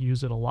don't really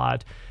use it a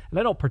lot. And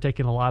I don't partake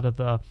in a lot of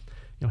the,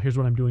 here's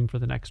what I'm doing for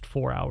the next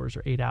 4 hours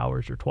or 8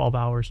 hours or 12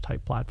 hours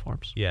type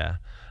platforms. Yeah.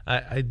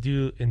 I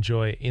do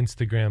enjoy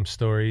Instagram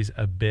stories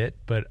a bit,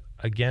 but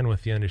again,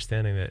 with the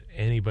understanding that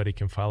anybody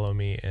can follow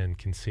me and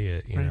can see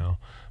it, you know.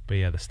 But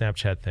yeah, the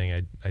Snapchat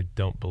thing, I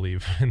don't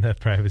believe in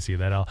that privacy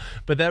at all.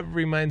 But that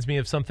reminds me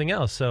of something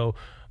else. So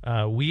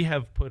we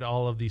have put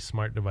all of these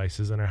smart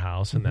devices in our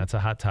house, and that's a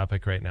hot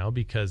topic right now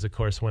because, of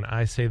course, when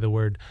I say the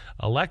word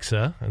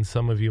Alexa, and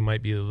some of you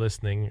might be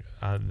listening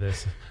on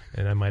this,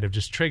 and I might have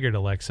just triggered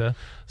Alexa.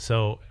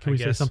 So can we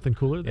say something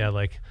cooler then? Yeah,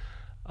 like,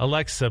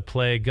 Alexa,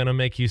 play Gonna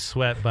Make You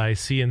Sweat by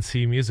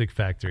CNC Music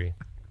Factory.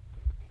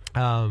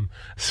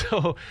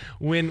 So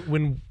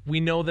when we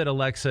know that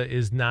Alexa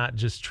is not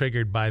just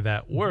triggered by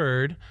that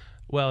word,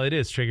 well, it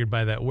is triggered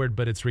by that word,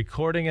 but it's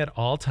recording at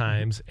all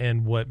times,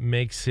 and what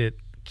makes it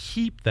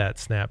keep that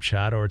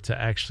snapshot or to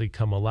actually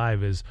come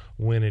alive is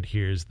when it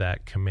hears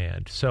that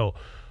command. So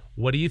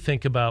what do you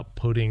think about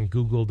putting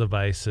Google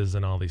devices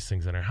and all these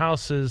things in our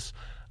houses,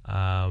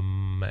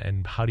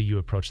 and how do you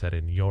approach that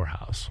in your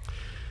house?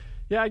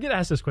 Yeah, I get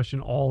asked this question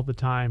all the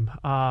time.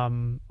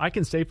 I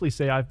can safely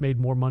say I've made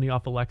more money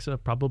off Alexa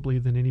probably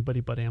than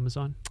anybody but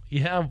Amazon.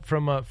 Yeah,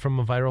 from a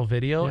viral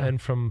video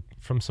and from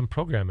some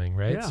programming,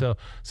 right? Yeah.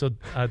 So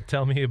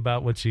tell me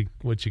about what you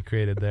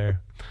created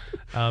there,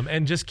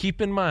 and just keep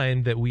in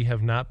mind that we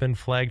have not been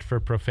flagged for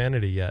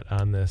profanity yet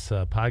on this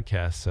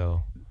podcast.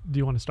 So, do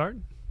you want to start?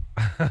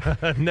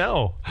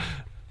 No.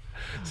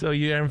 So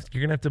you're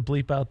gonna have to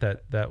bleep out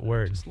that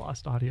word. Just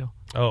lost audio.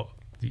 Oh.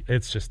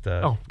 It's just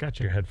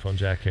gotcha. Your headphone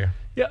jack here.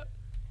 Yeah.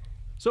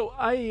 So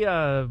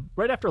I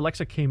right after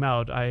Alexa came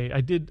out,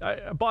 I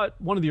bought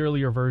one of the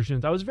earlier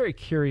versions. I was very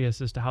curious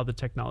as to how the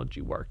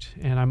technology worked,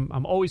 and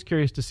I'm always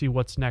curious to see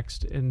what's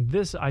next. And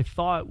this I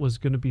thought was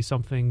going to be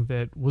something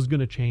that was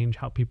going to change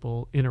how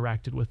people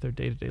interacted with their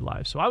day-to-day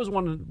lives. So I was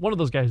one of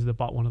those guys that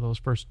bought one of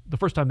those the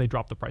first time they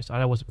dropped the price.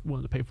 I wasn't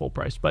willing to pay full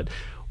price, but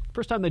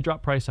first time they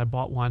dropped price, I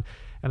bought one,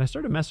 and I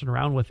started messing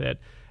around with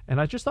it. And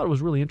I just thought it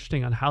was really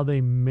interesting on how they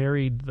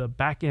married the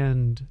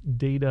back-end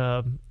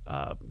data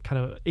kind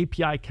of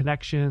API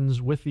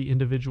connections with the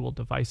individual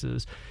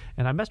devices.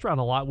 And I messed around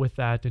a lot with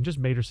that and just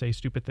made her say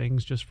stupid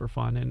things just for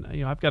fun.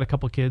 And I've got a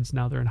couple kids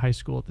now. They're in high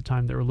school. At the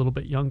time, they were a little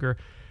bit younger.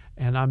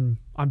 And I'm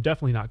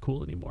definitely not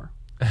cool anymore.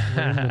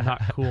 We're in the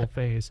not cool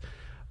phase.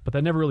 But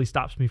that never really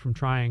stops me from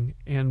trying.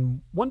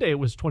 And one day it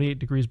was 28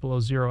 degrees below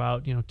zero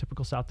out,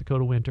 typical South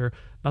Dakota winter.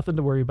 Nothing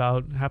to worry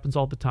about. It happens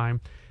all the time.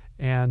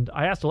 And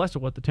I asked Alexa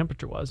what the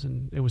temperature was,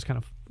 and it was kind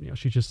of,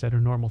 she just said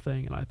her normal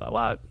thing. And I thought,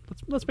 well,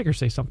 let's make her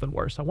say something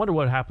worse. I wonder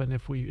what would happen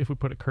if we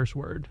put a curse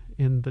word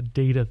in the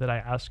data that I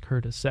asked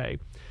her to say.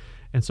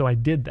 And so I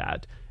did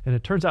that, and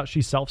it turns out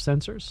she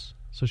self-censors,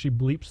 so she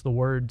bleeps the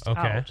words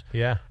out.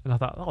 Yeah. And I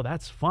thought, oh,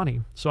 that's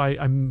funny. So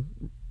I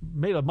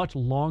made a much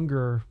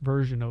longer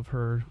version of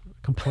her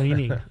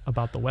complaining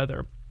about the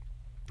weather.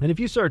 And if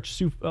you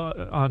search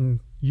on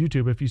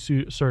YouTube, if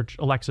you search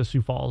Alexa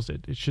Sioux Falls,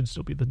 it should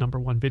still be the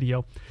 #1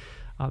 video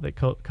that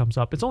comes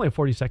up. It's only a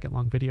 40-second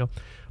long video.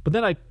 But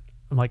then I'm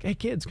like, hey,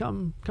 kids,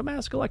 come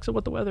ask Alexa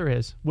what the weather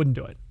is. Wouldn't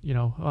do it.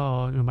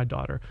 My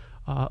daughter,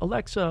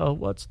 Alexa,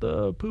 what's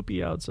the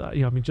poopy outside?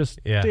 Just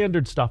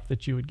standard stuff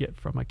that you would get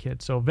from a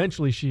kid. So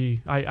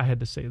eventually I had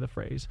to say the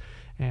phrase,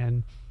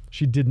 and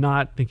she did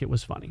not think it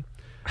was funny.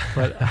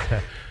 But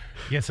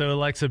yeah, so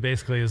Alexa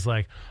basically is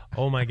like,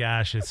 oh my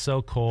gosh, it's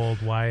so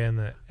cold. Why in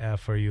the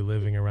F are you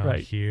living around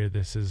here?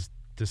 This is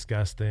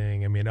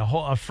disgusting. I mean, a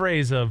whole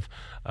phrase of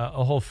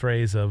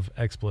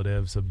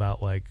expletives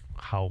about like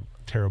how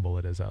terrible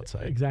it is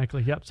outside.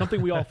 Exactly. Yep.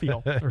 Something we all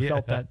feel or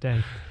felt that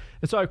day.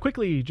 And so I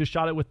quickly just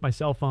shot it with my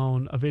cell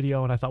phone, a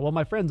video, and I thought, well,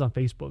 my friends on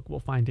Facebook will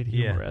find it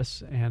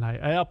humorous. And I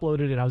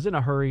uploaded it. I was in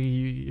a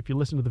hurry. If you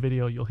listen to the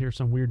video, you'll hear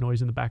some weird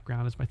noise in the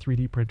background. It's my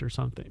 3D printer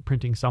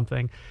printing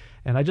something.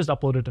 And I just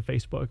uploaded it to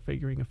Facebook,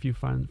 figuring a few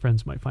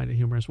friends might find it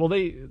humorous. Well,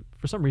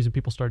 for some reason,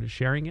 people started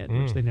sharing it,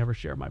 which they never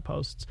share my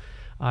posts.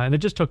 And it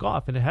just took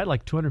off, and it had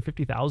like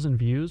 250,000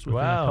 views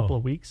within a couple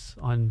of weeks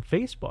on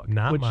Facebook.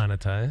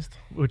 Monetized.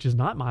 Which is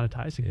not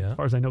monetized. As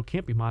far as I know,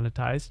 can't be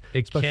monetized.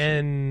 It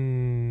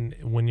can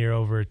when you're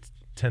over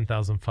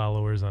 10,000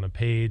 followers on a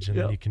page, and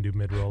then you can do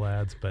mid-roll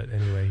ads. But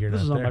anyway,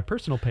 this is on my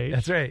personal page.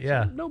 That's right,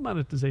 yeah. So no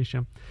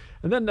monetization.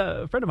 And then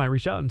a friend of mine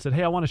reached out and said,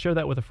 hey, I want to share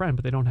that with a friend,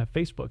 but they don't have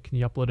Facebook. Can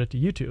you upload it to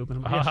YouTube? And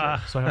I'm like, yeah,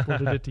 sure. So I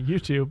uploaded it to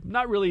YouTube,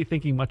 not really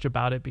thinking much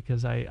about it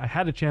because I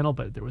had a channel,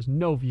 but there was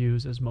no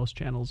views, as most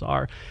channels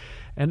are.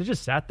 And it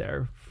just sat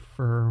there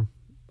for,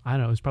 I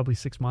don't know, it was probably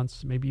 6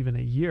 months, maybe even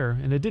a year.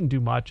 And it didn't do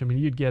much. I mean,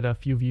 you'd get a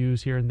few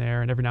views here and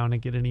there, and every now and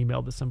then get an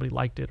email that somebody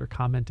liked it or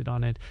commented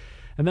on it.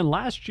 And then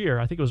last year,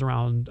 I think it was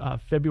around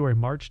February,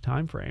 March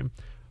timeframe,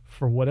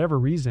 for whatever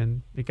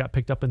reason, it got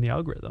picked up in the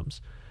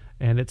algorithms.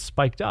 And it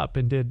spiked up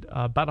and did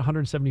about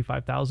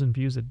 175,000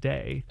 views a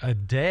day. A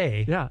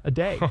day? Yeah, a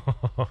day.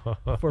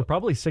 For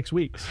probably 6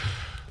 weeks.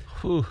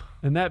 Whew.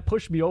 And that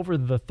pushed me over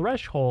the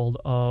threshold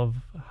of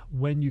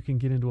when you can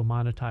get into a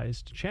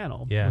monetized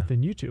channel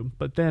within YouTube.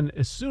 But then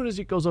as soon as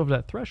it goes over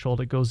that threshold,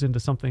 it goes into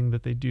something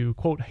that they do,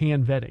 quote,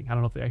 hand vetting. I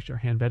don't know if they actually are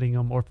hand vetting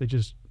them or if they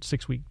just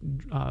 6-week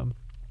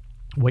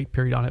wait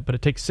period on it. But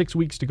it takes 6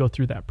 weeks to go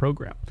through that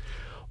program.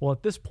 Well,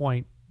 at this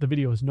point, the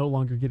video is no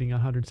longer getting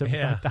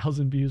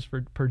 175,000 views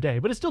per day,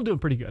 but it's still doing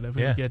pretty good. If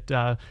we get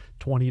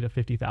 20 to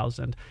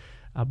 50,000.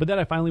 But then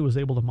I finally was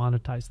able to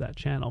monetize that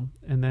channel.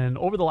 And then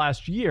over the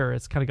last year,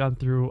 it's kind of gone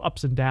through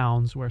ups and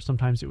downs where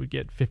sometimes it would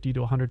get 50 to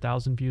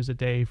 100,000 views a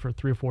day for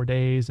 3 or 4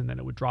 days, and then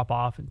it would drop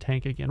off and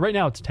tank again. Right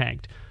now it's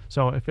tanked.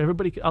 So if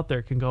everybody out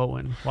there can go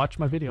and watch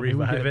my video,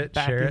 revive maybe we get it,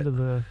 back share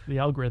into the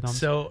algorithm.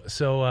 So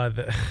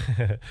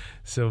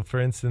for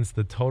instance,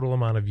 the total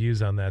amount of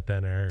views on that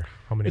then are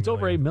how many? It's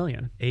over 8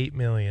 million. 8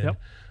 million.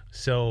 Yep.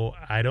 So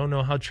I don't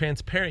know how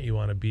transparent you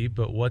want to be,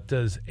 but what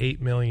does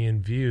 8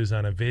 million views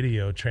on a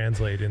video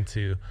translate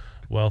into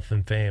wealth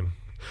and fame?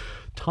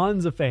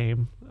 Tons of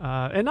fame,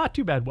 and not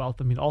too bad wealth.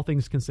 I mean, all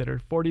things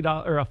considered, a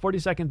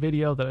 40-second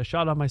video that I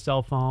shot on my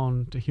cell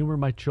phone to humor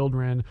my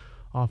children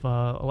off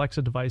a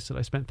Alexa device that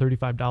I spent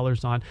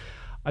 $35 on.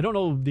 I don't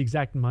know the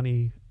exact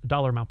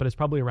dollar amount, but it's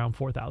probably around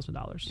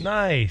 $4,000.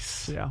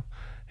 Nice. Yeah.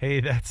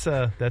 Hey, that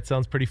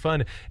sounds pretty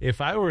fun. If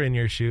I were in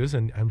your shoes,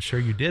 and I'm sure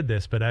you did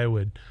this, but I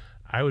would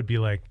be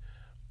like,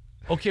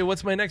 okay,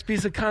 what's my next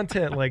piece of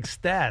content? Like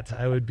stats.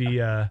 I would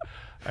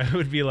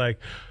be like,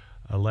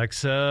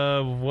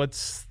 Alexa,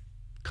 what's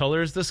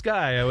color is the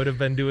sky? I would have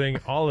been doing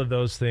all of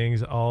those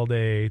things all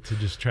day to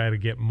just try to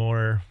get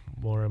more,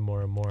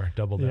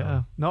 double down.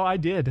 Yeah, no, I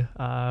did,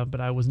 but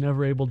I was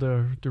never able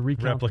to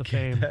recount the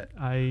fame.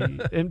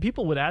 And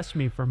people would ask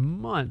me for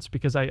months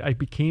because I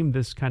became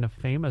this kind of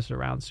famous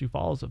around Sioux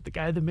Falls of the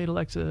guy that made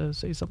Alexa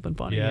say something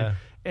funny. Yeah. And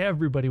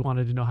everybody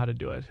wanted to know how to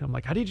do it. I'm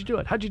like, how did you do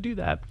it? How'd you do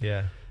that?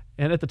 Yeah.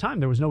 And at the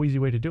time, there was no easy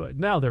way to do it.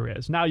 Now there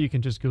is. Now you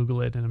can just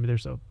Google it, and I mean,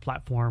 there's a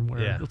platform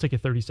where it'll take you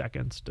 30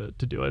 seconds to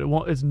do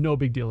it. It's no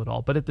big deal at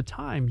all. But at the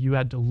time, you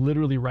had to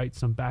literally write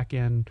some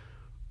back-end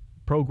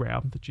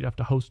program that you'd have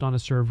to host on a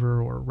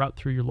server or route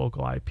through your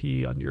local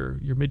IP on your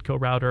Midco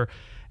router,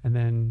 and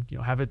then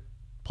have it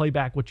play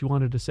back what you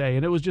wanted to say.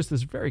 And it was just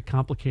this very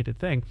complicated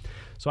thing.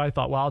 So I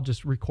thought, well, I'll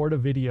just record a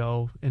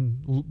video and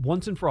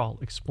once and for all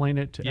explain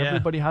it to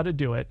everybody how to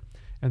do it,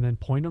 and then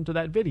point them to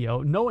that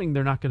video, knowing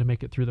they're not going to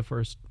make it through the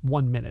first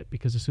 1 minute,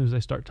 because as soon as I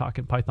start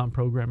talking Python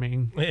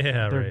programming,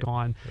 they're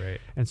gone. Right.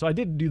 And so I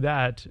did do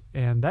that,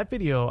 and that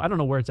video, I don't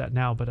know where it's at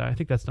now, but I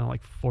think that's done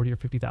like 40 or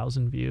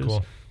 50,000 views.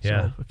 Cool. Yeah.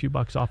 So a few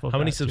bucks off of How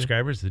many that,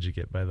 subscribers did you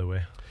get, by the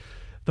way?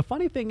 The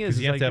funny thing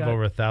is, you have to have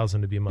over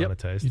 1,000 to be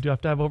monetized. Yep, you do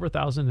have to have over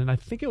 1,000, and I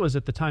think it was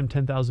at the time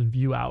 10,000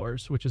 view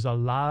hours, which is a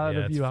lot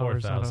of view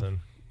hours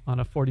on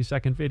a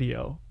 40-second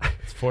video.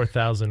 It's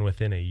 4,000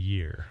 within a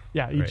year.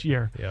 Yeah, each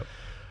year. Yep.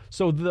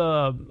 So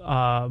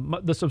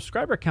the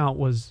subscriber count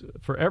was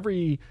for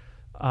every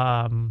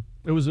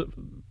it was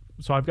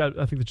so I've got,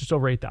 I think, just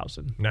over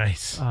 8,000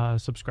 Nice.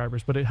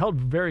 subscribers, but it held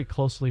very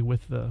closely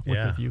with the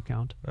view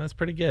count. That's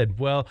pretty good.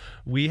 Well,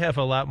 we have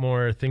a lot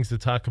more things to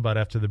talk about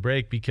after the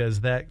break,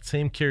 because that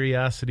same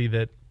curiosity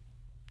that,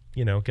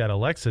 got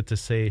Alexa to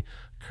say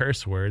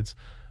curse words,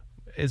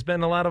 has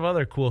been a lot of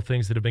other cool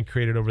things that have been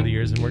created over the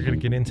years, and we're going to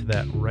get into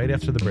that right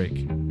after the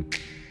break.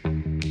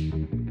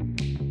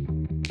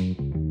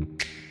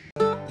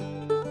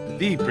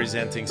 The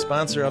presenting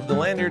sponsor of The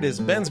Lanyard is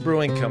Ben's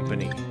Brewing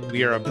Company.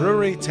 We are a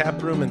brewery,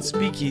 tap room, and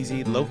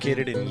speakeasy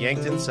located in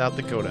Yankton, South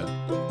Dakota.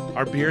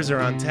 Our beers are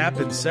on tap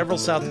in several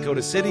South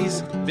Dakota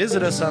cities.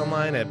 Visit us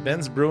online at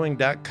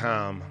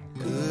bensbrewing.com.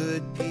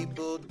 Good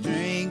people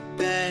drink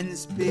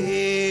Ben's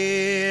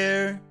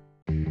beer.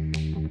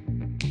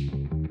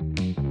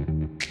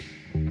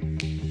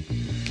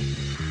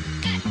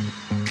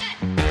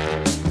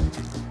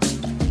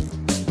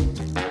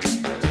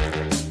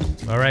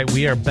 All right,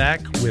 we are back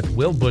with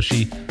Will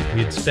Bushee.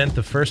 We had spent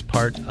the first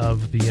part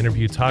of the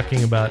interview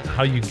talking about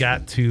how you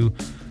got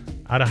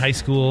out of high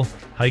school,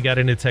 how you got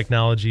into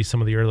technology,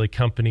 some of the early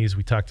companies.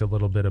 We talked a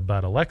little bit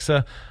about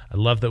Alexa. I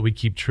love that we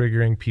keep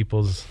triggering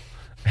people's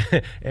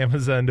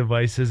Amazon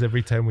devices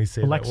every time we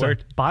say Alexa, that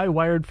word. buy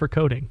Wired for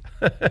Coding.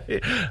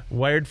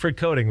 Wired for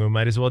Coding. We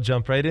might as well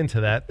jump right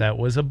into that. That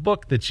was a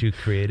book that you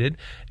created.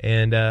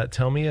 And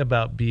tell me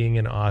about being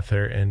an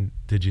author. And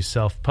did you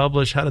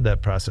self-publish? How did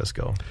that process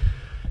go?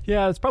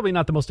 Yeah, it's probably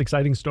not the most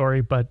exciting story,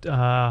 but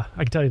I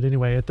can tell you it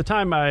anyway. At the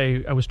time,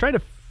 I was trying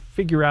to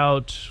figure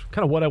out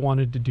kind of what I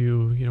wanted to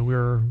do. We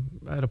were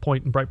at a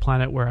point in Bright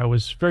Planet where I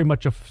was very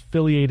much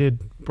affiliated.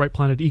 Bright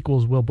Planet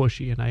equals Will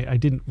Bushee, and I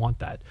didn't want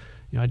that.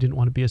 I didn't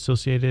want to be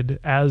associated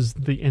as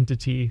the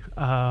entity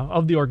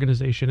of the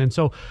organization. And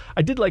so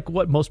I did like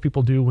what most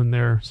people do when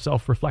they're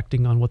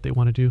self-reflecting on what they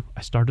want to do.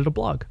 I started a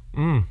blog.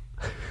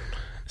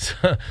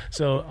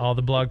 So all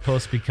the blog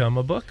posts become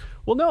a book?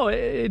 Well, no,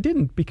 it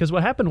didn't, because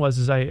what happened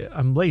was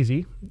I'm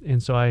lazy,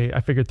 and so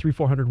I figured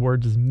 300-400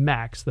 words is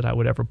max that I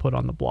would ever put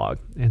on the blog.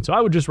 And so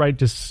I would just write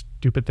just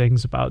stupid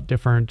things about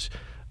different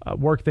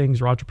work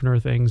things or entrepreneur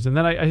things. And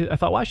then I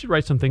thought, well, I should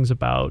write some things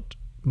about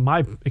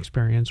my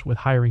experience with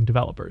hiring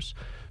developers,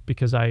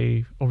 because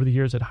I, over the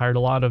years, had hired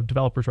a lot of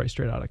developers right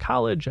straight out of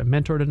college. I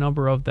mentored a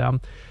number of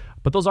them.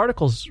 But those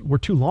articles were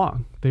too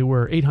long. They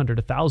were 800,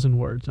 1,000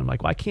 words. I'm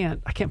like, well, I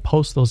can't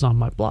post those on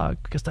my blog,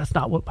 because that's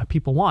not what my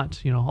people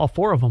want. All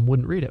 4 of them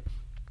wouldn't read it.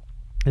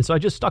 And so I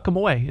just stuck them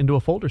away into a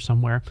folder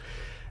somewhere.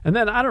 And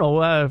then, I don't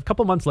know, a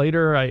couple months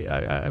later,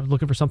 I was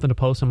looking for something to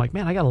post. I'm like,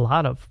 man, I got a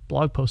lot of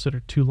blog posts that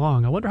are too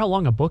long. I wonder how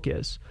long a book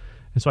is.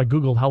 And so I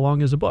Googled, how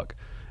long is a book?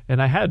 And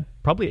I had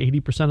probably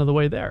 80% of the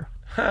way there.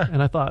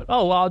 And I thought,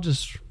 oh, well, I'll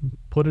just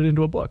put it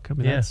into a book. I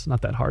mean, that's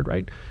not that hard,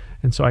 right?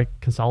 And so I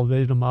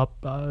consolidated them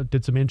up,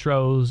 did some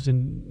intros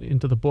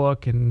into the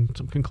book and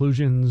some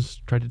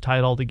conclusions, tried to tie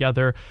it all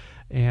together,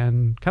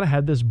 and kind of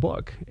had this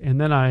book. And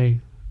then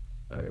I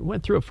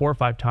went through it 4 or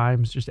 5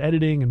 times, just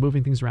editing and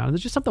moving things around. And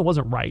there's just something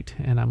wasn't right.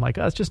 And I'm like,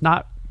 it's just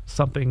not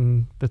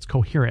something that's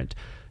coherent.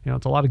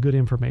 It's a lot of good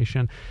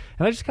information.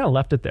 And I just kind of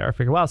left it there. I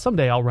figured, well,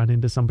 someday I'll run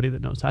into somebody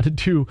that knows how to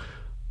do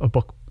a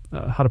book,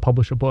 how to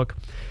publish a book.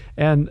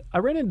 And I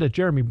ran into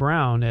Jeremy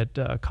Brown at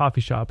a coffee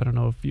shop. I don't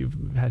know if you've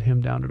had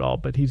him down at all,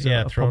 but he's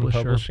a publisher.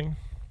 Publishing.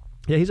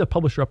 Yeah, he's a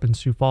publisher up in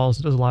Sioux Falls.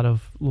 Does a little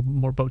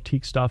more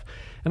boutique stuff.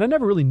 And I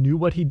never really knew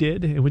what he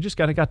did. And we just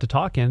kind of got to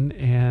talking.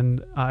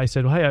 And I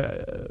said, well,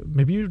 hey,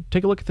 maybe you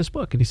take a look at this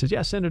book. And he says,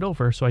 yeah, send it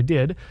over. So I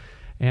did.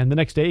 And the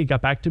next day he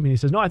got back to me and he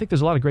says, no, I think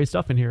there's a lot of great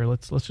stuff in here.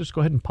 Let's just go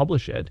ahead and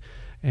publish it.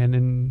 And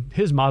in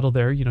his model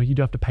there, you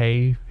do have to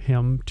pay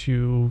him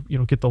to,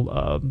 get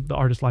the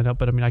artist lined up.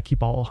 But I mean, I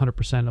keep all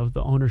 100% of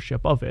the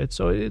ownership of it.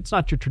 So it's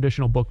not your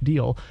traditional book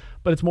deal,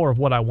 but it's more of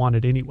what I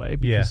wanted anyway,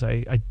 because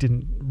I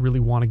didn't really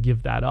want to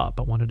give that up.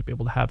 I wanted to be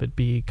able to have it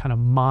be kind of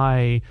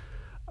my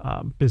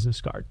business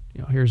card.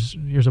 Here's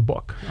a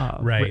book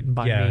written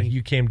by me.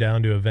 You came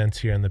down to events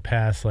here in the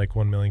past, like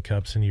 1 Million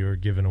Cups, and you were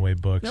giving away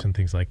books and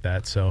things like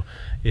that. So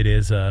it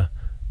is a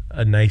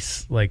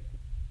nice,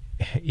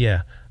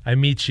 I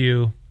meet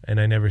you and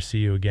I never see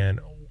you again,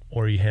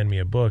 or you hand me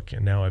a book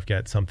and now I've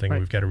got something. Right.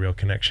 We've got a real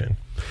connection.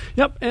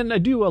 Yep. And I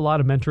do a lot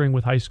of mentoring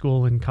with high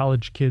school and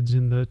college kids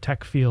in the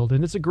tech field,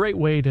 and it's a great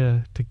way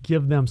to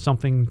give them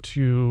something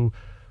to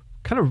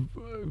kind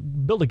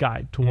of build a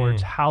guide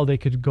towards how they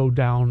could go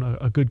down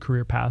a good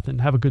career path and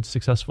have a good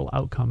successful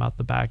outcome out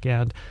the back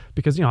end.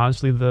 Because,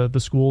 honestly, the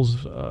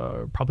schools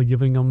are probably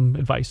giving them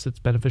advice that's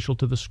beneficial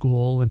to the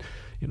school, and,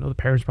 the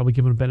parents probably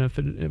giving them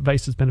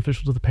advice that's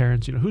beneficial to the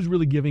parents. Who's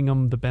really giving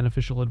them the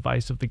beneficial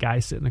advice of the guy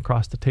sitting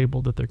across the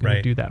table that they're going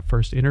to do that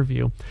first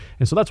interview.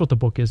 And so that's what the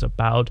book is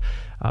about.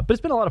 But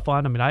it's been a lot of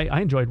fun. I mean, I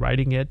enjoyed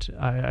writing it.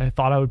 I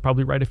thought I would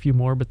probably write a few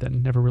more, but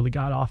then never really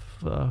got off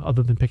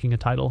other than picking a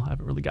title. I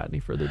haven't really got any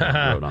further down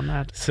the road on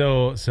that.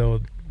 So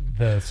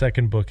the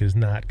second book is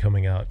not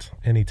coming out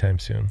anytime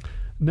soon.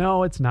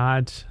 No, it's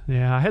not.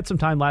 Yeah, I had some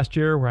time last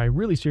year where I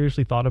really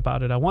seriously thought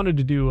about it. I wanted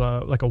to do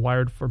like a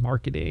Wired for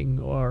marketing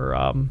or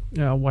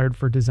Wired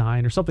for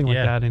design or something like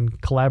that, and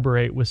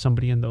collaborate with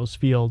somebody in those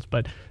fields,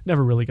 but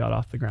never really got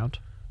off the ground.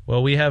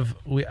 Well, I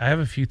have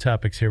a few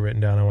topics here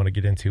written down I want to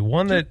get into.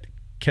 One that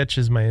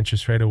catches my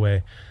interest right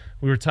away.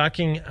 We were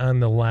talking on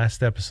the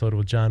last episode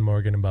with John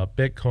Morgan about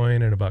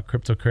Bitcoin and about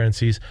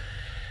cryptocurrencies.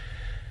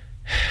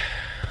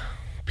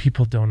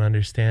 People don't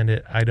understand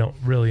it. I don't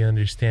really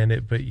understand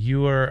it, but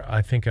you are,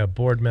 I think, a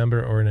board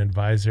member or an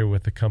advisor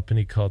with a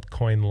company called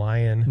Coin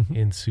Lion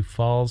in Sioux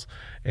Falls.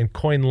 And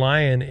Coin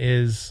Lion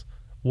is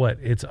what?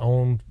 Its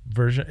own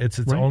version? It's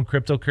its own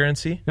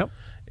cryptocurrency? Yep.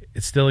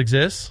 It still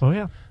exists? Oh,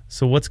 yeah.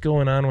 So what's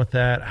going on with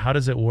that? How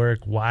does it work?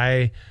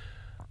 Why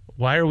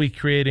are we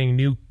creating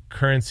new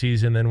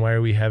currencies, and then why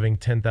are we having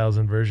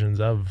 10,000 versions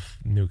of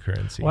new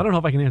currency? Well, I don't know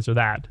if I can answer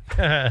that.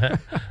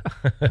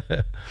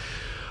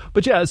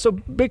 But yeah, so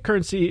big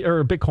currency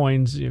or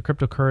Bitcoins,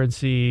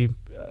 cryptocurrency,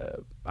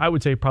 I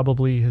would say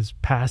probably has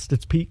passed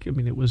its peak. I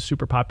mean, it was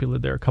super popular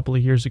there a couple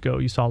of years ago.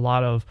 You saw a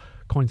lot of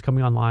coins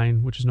coming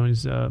online, which is known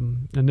as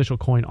initial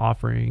coin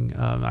offering,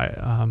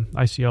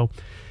 ICO.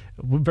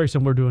 Very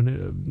similar to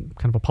kind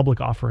of a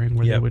public offering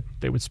where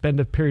they would spend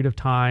a period of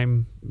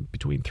time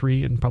between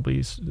 3 and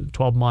probably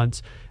 12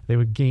 months. They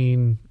would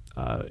gain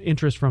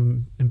interest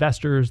from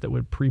investors that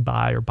would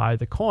pre-buy or buy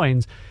the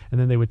coins, and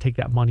then they would take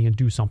that money and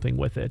do something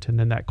with it. And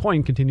then that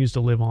coin continues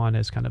to live on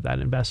as kind of that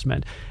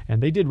investment.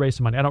 And they did raise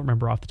some money. I don't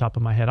remember off the top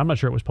of my head. I'm not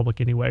sure it was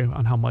public anyway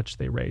on how much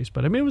they raised,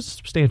 but I mean, it was a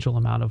substantial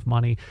amount of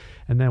money.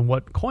 And then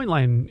what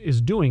CoinLine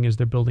is doing is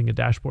they're building a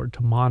dashboard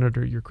to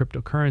monitor your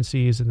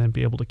cryptocurrencies and then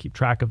be able to keep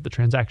track of the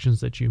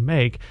transactions that you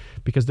make,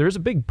 because there is a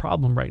big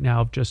problem right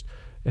now of just,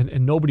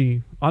 and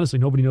nobody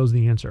knows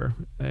the answer,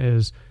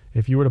 is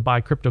if you were to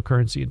buy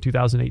cryptocurrency in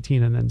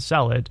 2018 and then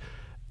sell it,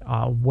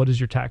 what is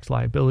your tax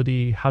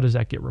liability? How does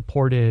that get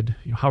reported?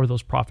 How are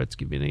those profits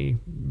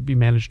be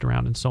managed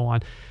around, and so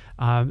on?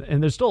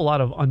 And there's still a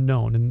lot of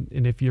unknown.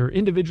 And if you're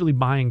individually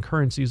buying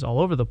currencies all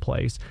over the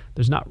place,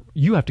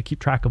 you have to keep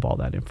track of all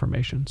that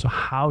information. So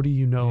how do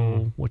you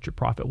know what your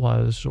profit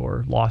was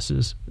or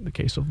losses, in the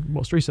case of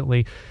most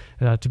recently,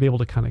 to be able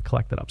to kind of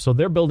collect that up? So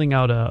they're building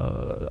out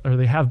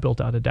they have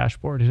built out a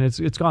dashboard, and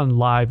it's gone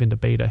live into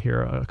beta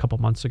here a couple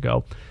months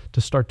ago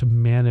to start to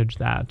manage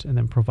that and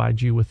then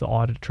provide you with the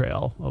audit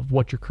trail of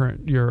what your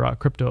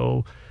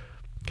crypto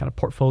kind of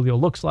portfolio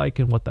looks like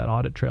and what that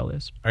audit trail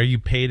is. Are you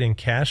paid in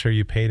cash or are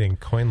you paid in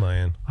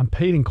CoinLion? I'm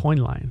paid in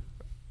CoinLion.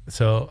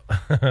 So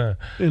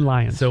in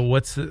Lions. So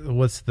what's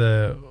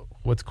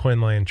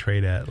CoinLion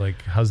trade at?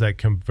 Like, how's that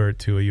convert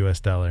to a US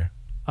dollar?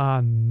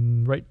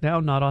 Right now,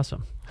 not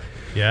awesome.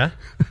 Yeah.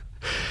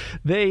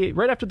 They,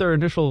 right after their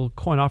initial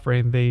coin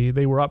offering,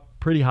 they were up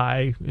pretty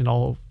high in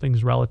all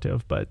things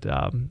relative, but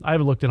I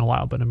haven't looked in a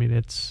while, but I mean,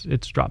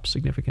 it's dropped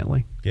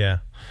significantly. Yeah.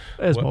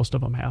 As most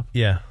of them have.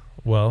 Yeah.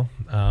 Well,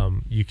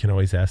 you can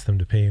always ask them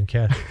to pay you in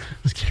cash.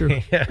 It's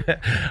true.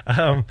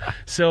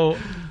 So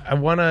I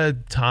want to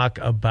talk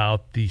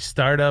about the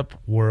startup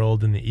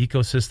world and the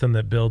ecosystem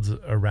that builds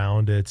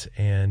around it.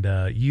 And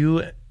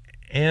you,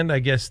 and I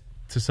guess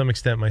to some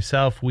extent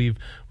myself, we've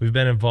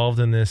been involved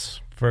in this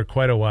for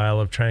quite a while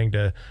of trying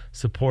to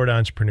support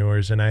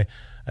entrepreneurs. And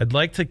I'd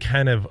like to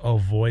kind of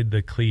avoid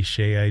the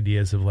cliche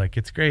ideas of like,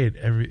 it's great,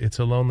 it's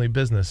a lonely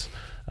business,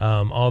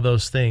 all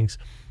those things.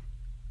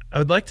 I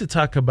would like to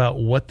talk about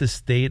what the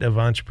state of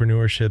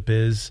entrepreneurship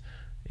is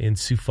in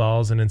Sioux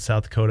Falls and in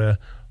South Dakota,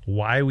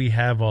 why we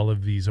have all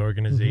of these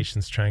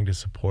organizations trying to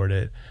support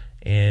it,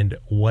 and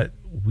what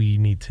we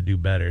need to do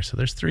better. So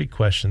there's 3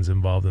 questions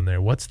involved in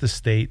there. What's the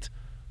state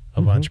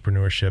of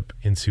entrepreneurship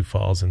in Sioux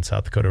Falls and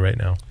South Dakota right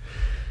now?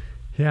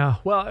 Yeah,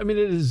 well, I mean,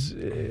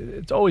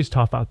 it's always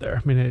tough out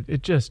there. I mean,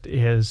 it just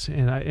is.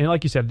 And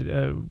like you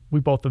said,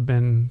 we both have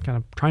been kind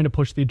of trying to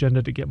push the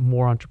agenda to get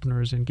more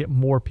entrepreneurs and get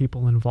more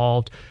people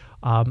involved.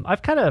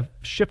 I've kind of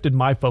shifted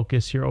my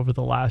focus here over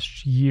the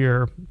last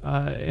year,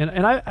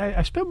 and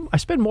I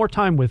spend more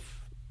time with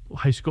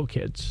high school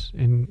kids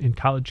and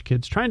college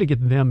kids, trying to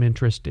get them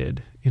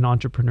interested in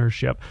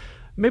entrepreneurship.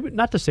 Maybe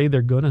not to say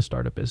they're going to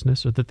start a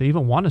business or that they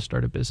even want to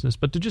start a business,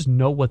 but to just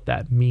know what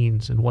that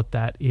means and what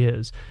that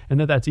is, and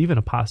that that's even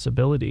a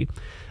possibility.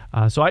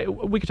 So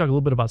we could talk a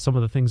little bit about some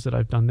of the things that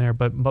I've done there,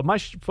 but my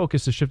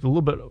focus has shifted a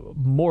little bit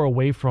more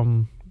away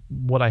from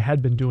what I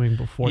had been doing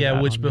before.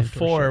 Yeah, which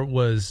before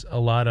was a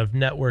lot of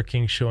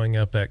networking, showing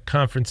up at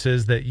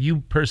conferences that you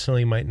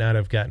personally might not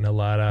have gotten a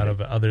lot out of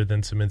other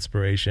than some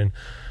inspiration.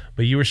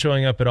 But you were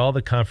showing up at all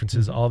the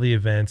conferences, all the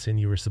events, and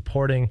you were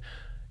supporting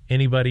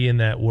anybody in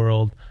that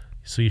world.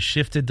 So you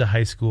shifted to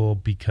high school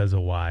because of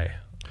why?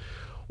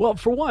 Well,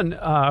 for one,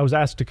 I was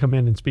asked to come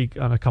in and speak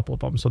on a couple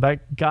of them. So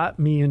that got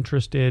me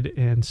interested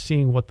in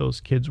seeing what those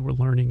kids were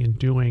learning and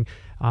doing.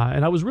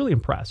 And I was really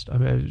impressed. I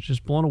was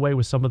just blown away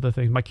with some of the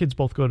things. My kids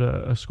both go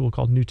to a school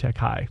called New Tech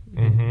High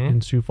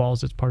in Sioux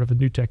Falls. It's part of a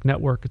New Tech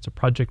network. It's a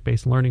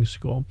project-based learning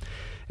school.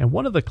 And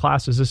one of the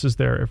classes, this is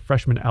their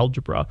freshman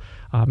algebra,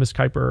 Ms.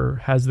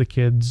 Kuiper has the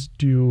kids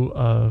do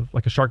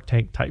like a Shark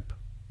Tank type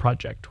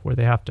project where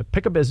they have to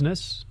pick a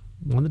business,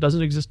 one that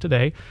doesn't exist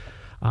today,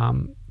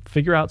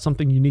 figure out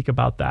something unique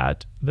about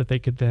that they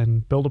could then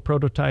build a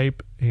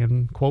prototype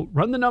and, quote,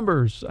 run the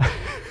numbers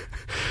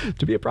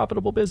to be a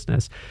profitable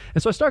business.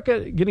 And so I start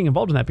getting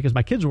involved in that because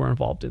my kids were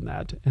involved in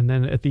that. And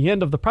then at the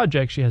end of the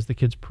project, she has the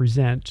kids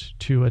present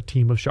to a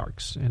team of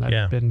sharks. And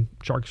I've been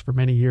sharks for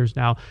many years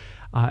now.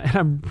 And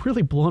I'm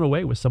really blown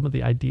away with some of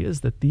the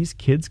ideas that these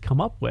kids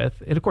come up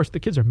with. And of course, the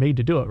kids are made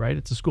to do it, right?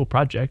 It's a school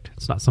project.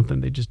 It's not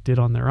something they just did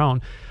on their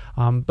own.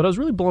 But I was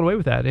really blown away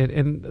with that.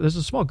 And there's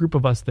a small group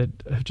of us that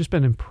have just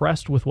been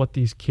impressed with what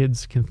these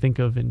kids can think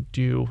of and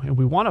do. And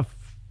we want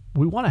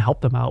to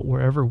help them out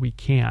wherever we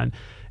can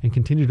and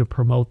continue to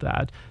promote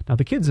that. Now,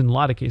 the kids in a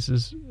lot of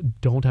cases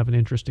don't have an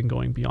interest in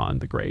going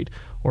beyond the grade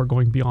or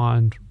going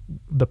beyond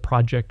the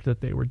project that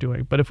they were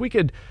doing. But if we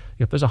could,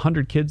 if there's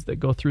 100 kids that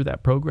go through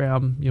that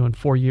program, in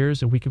 4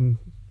 years, and we can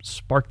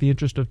spark the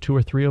interest of 2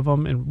 or 3 of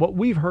them, and what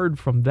we've heard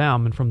from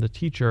them and from the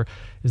teacher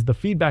is the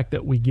feedback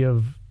that we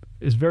give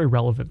is very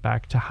relevant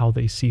back to how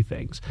they see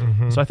things.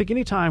 So I think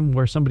anytime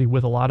where somebody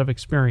with a lot of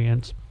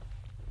experience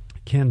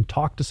can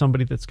talk to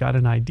somebody that's got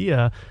an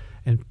idea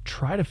and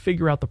try to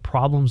figure out the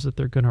problems that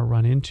they're going to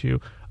run into,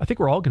 I think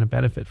we're all going to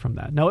benefit from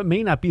that. Now, it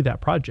may not be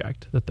that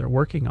project that they're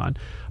working on,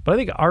 but I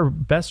think our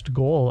best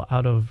goal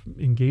out of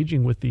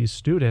engaging with these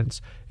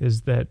students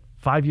is that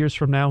 5 years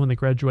from now when they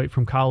graduate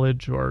from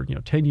college, or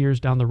 10 years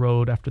down the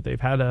road after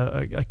they've had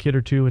a kid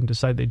or two and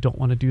decide they don't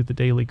want to do the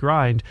daily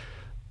grind,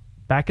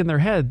 back in their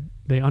head,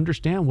 they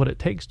understand what it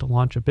takes to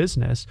launch a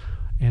business,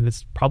 and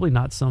it's probably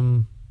not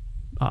some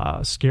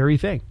scary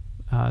thing.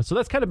 So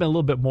that's kind of been a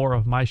little bit more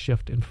of my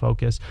shift in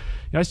focus.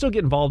 I still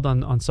get involved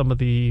on some of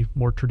the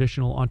more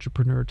traditional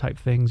entrepreneur type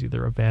things,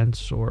 either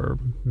events or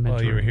mentoring.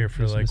 Well, you were here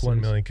for businesses. like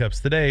 1 million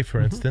cups today, for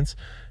instance,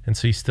 and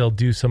so you still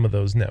do some of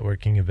those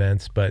networking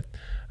events. But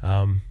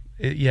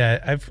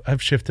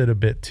I've shifted a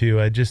bit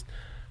too.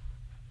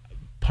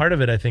 Part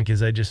of it, I think,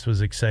 is I just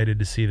was excited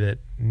to see that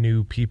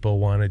new people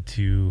wanted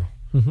to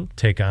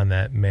take on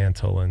that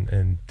mantle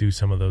and do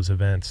some of those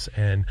events,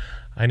 and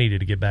I needed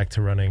to get back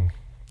to running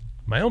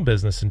my own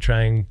business and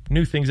trying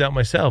new things out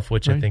myself,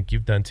 which I think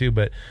you've done too.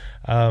 But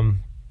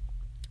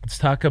let's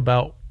talk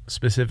about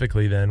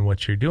specifically then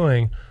what you're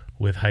doing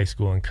with high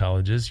school and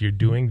colleges. You're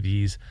doing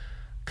these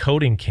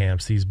coding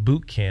camps, these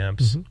boot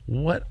camps.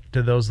 What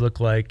do those look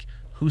like?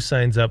 Who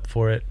signs up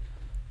for it?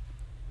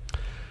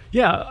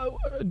 Yeah,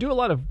 I do a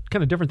lot of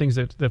kind of different things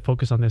that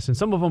focus on this. And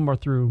some of them are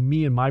through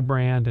me and my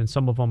brand, and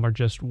some of them are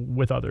just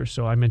with others.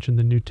 So I mentioned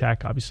the new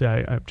tech. Obviously,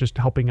 I'm just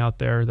helping out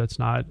there. There's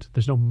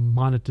no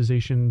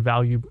monetization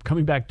value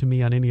coming back to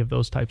me on any of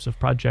those types of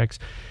projects.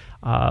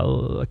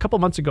 A couple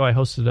months ago, I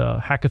hosted a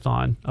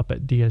hackathon up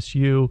at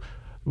DSU.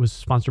 It was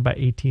sponsored by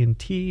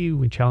AT&T.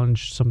 We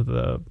challenged some of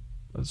the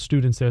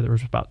students there. There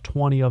was about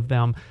 20 of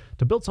them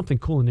to build something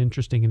cool and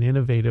interesting and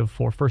innovative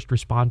for first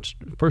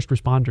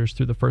responders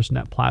through the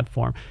FirstNet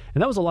platform.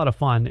 And that was a lot of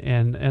fun.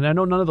 And I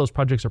know none of those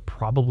projects are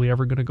probably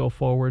ever going to go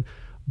forward,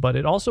 but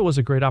it also was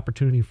a great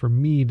opportunity for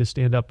me to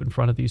stand up in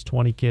front of these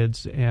 20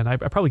 kids. And I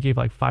probably gave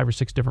like 5 or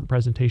 6 different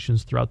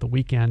presentations throughout the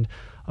weekend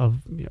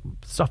of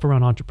stuff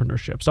around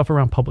entrepreneurship, stuff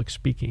around public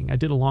speaking. I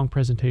did a long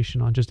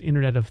presentation on just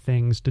Internet of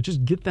Things to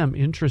just get them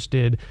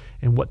interested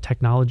in what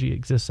technology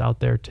exists out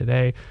there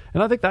today.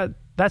 And I think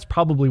that's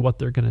probably what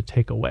they're going to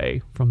take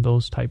away from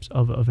those types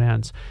of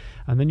events.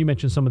 And then you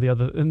mentioned some of the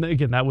other, and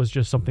again, that was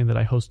just something that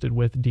I hosted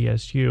with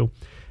DSU.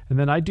 And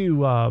then I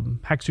do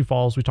Hack Sioux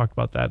Falls. We talked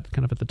about that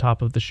kind of at the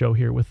top of the show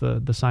here with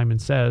the Simon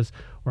Says,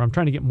 where I'm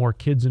trying to get more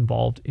kids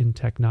involved in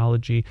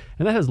technology.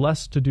 And that has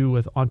less to do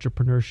with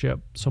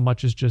entrepreneurship so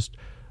much as just,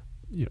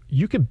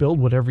 you can build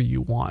whatever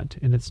you want,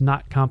 and it's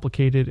not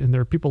complicated. And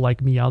there are people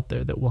like me out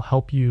there that will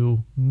help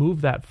you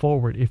move that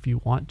forward if you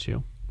want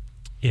to.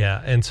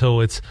 Yeah. And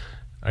so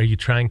are you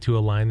trying to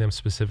align them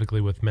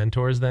specifically with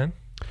mentors then?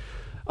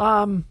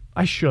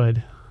 I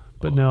should,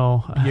 but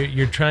no.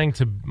 You're trying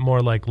to more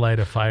like light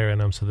a fire in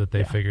them so that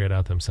they figure it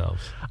out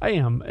themselves. I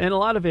am. And a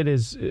lot of it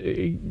is,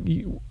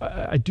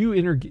 I do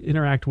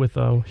interact with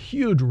a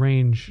huge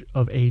range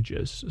of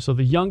ages. So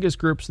the youngest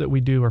groups that we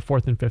do are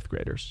 4th and 5th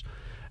graders.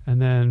 And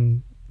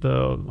then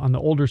on the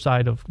older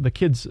side of the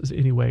kids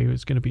anyway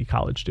is going to be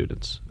college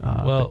students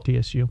at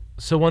DSU.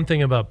 So one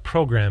thing about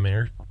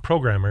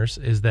programmers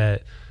is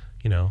that,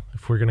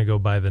 if we're going to go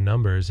by the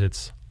numbers,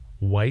 it's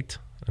white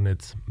and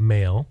it's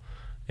male.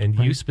 And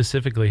you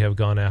specifically have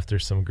gone after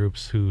some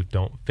groups who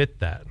don't fit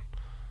that.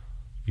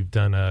 You've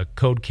done a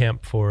code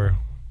camp for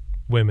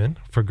women,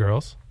 for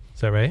girls.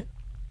 Is that right?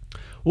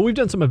 Well, we've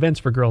done some events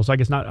for girls. I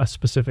guess not a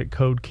specific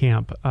code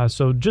camp.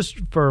 So just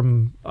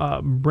from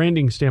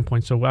branding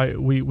standpoint, so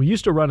we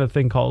used to run a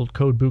thing called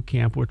Code Boot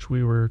Camp, which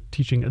we were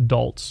teaching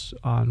adults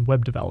on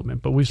web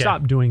development. But we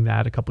stopped doing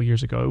that a couple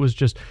years ago. It was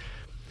just...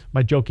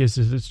 My joke is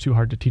it's too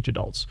hard to teach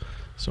adults.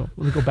 So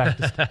we go back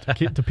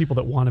to people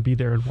that want to be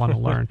there and want to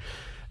learn.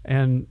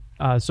 And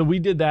so we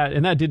did that,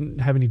 and that didn't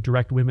have any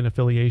direct women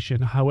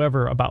affiliation.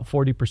 However, about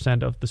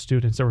 40% of the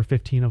students, there were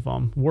 15 of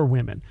them, were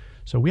women.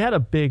 So we had a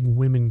big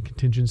women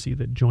contingency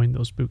that joined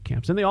those boot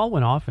camps, and they all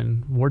went off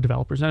and were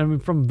developers. And I mean,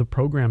 from the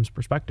program's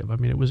perspective, I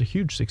mean, it was a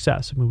huge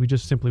success. I mean, we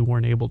just simply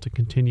weren't able to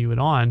continue it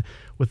on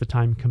with the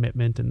time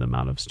commitment and the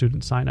amount of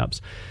student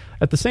signups.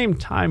 At the same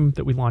time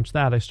that we launched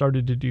that, I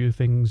started to do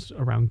things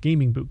around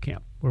gaming boot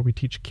camp, where we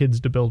teach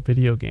kids to build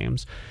video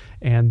games.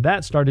 And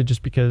that started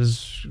just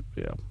because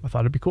I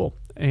thought it'd be cool.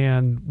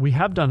 And we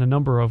have done a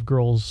number of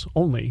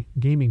girls-only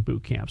gaming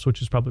boot camps,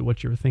 which is probably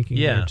what you were thinking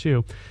there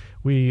too.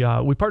 We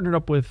partnered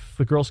up with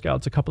the Girl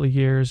Scouts a couple of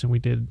years, and we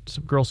did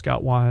some Girl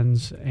Scout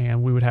ones,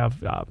 and we would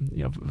have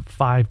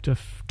 5 to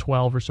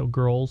 12 or so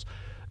girls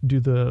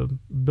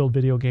build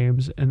video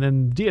games. And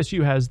then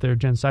DSU has their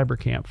Gen Cyber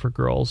Camp for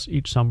girls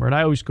each summer, and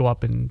I always go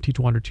up and teach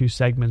 1 or 2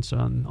 segments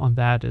on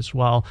that as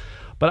well.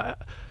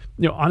 But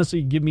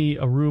honestly, give me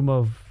a room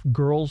of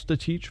girls to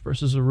teach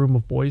versus a room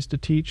of boys to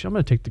teach, I'm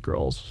going to take the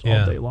girls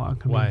all day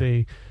long. I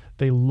mean,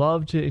 they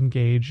love to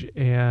engage,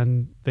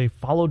 and they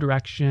follow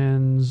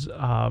directions.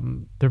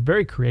 They're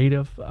very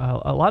creative.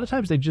 A lot of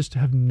times they just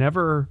have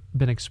never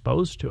been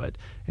exposed to it.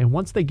 And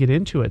once they get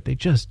into it, they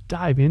just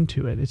dive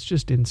into it. It's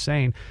just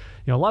insane.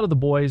 A lot of the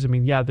boys, I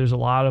mean, there's a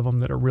lot of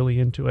them that are really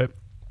into it.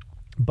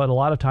 But a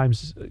lot of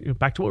times,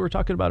 back to what we were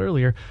talking about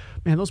earlier,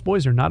 man, those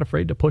boys are not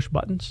afraid to push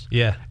buttons.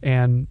 Yeah.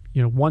 And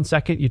 1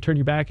 second you turn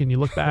your back and you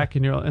look back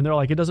and they're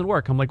like, it doesn't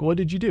work. I'm like, what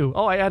did you do?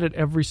 Oh, I added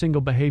every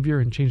single behavior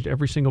and changed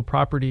every single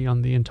property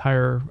on the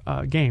entire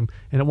game,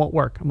 and it won't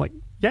work. I'm like,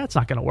 yeah, it's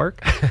not going to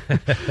work.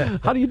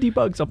 How do you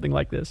debug something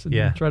like this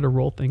and try to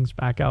roll things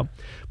back out?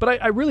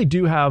 But I really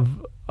do have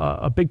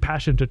a big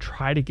passion to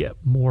try to get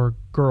more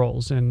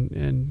girls.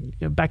 And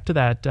back to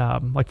that,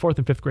 like 4th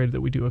and 5th grade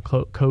that we do a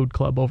code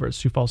club over at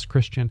Sioux Falls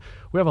Christian,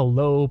 we have a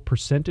low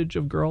percentage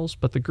of girls,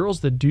 but the girls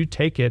that do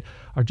take it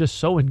are just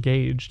so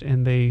engaged,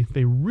 and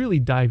they really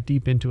dive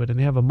deep into it, and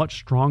they have a much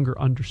stronger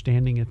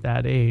understanding at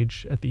that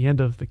age at the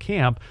end of the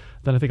camp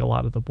than I think a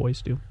lot of the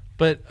boys do.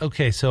 But,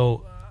 okay,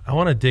 so I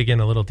want to dig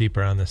in a little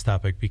deeper on this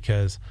topic,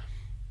 because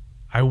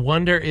I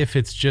wonder if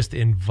it's just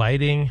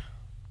inviting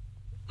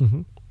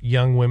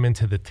young women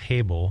to the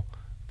table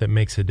that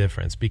makes a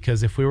difference.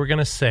 Because if we were going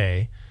to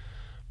say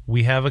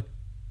we have a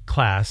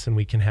class and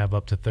we can have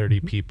up to 30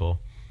 people,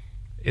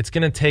 it's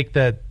going to take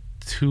that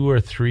 2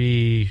 or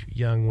 3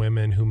 young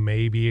women who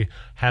maybe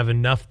have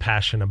enough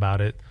passion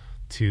about it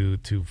to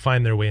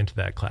find their way into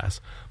that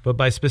class. But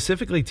by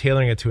specifically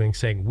tailoring it to and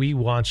saying, we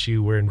want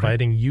you, we're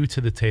inviting you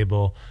to the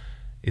table,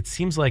 it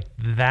seems like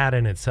that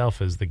in itself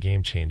is the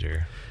game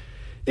changer.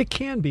 It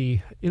can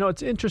be.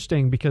 It's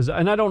interesting because,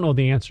 and I don't know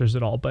the answers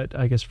at all, but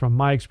I guess from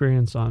my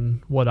experience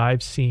on what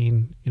I've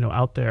seen,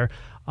 out there,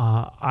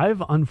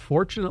 I've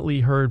unfortunately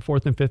heard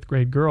 4th and 5th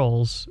grade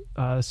girls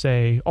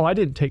say, oh, I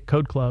didn't take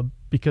Code Club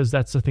because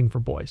that's the thing for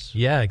boys.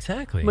 Yeah,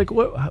 exactly. Like,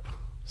 what?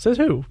 Says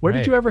who? Where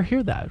did you ever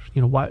hear that?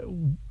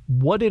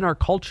 What in our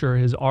culture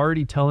is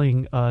already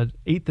telling an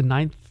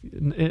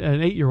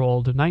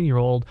 8-year-old, a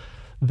 9-year-old,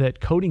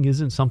 that coding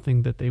isn't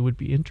something that they would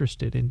be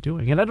interested in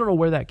doing? And I don't know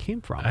where that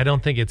came from. I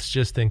don't think it's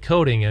just in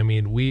coding. I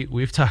mean,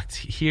 we've talked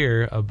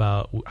here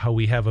about how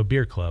we have a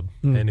beer club.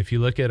 And if you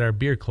look at our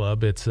beer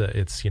club, it's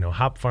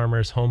hop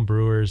farmers, home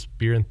brewers,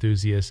 beer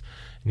enthusiasts.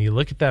 And you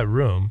look at that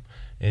room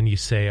and you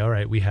say, all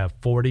right, we have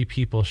 40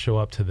 people show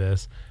up to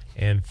this,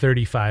 and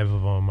 35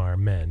 of them are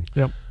men.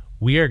 Yep.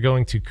 We are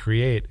going to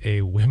create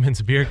a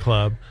women's beer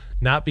club,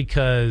 not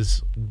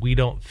because we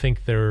don't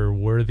think they're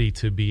worthy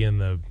to be in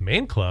the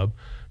main club,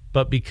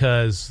 but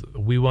because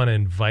we want to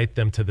invite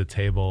them to the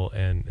table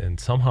and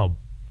somehow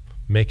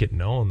make it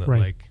known that,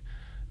 like,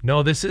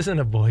 no, this isn't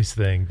a boys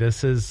thing.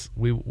 This is,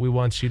 we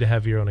want you to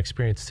have your own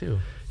experience too.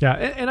 Yeah,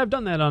 and I've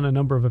done that on a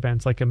number of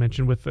events, like I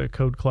mentioned with the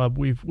Code Club.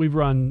 We've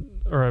run,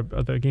 or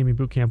the Gaming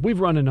Boot Camp, we've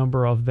run a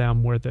number of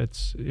them where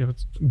it's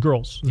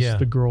girls. This is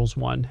the girls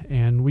one,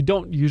 and we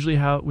don't usually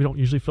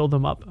fill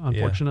them up,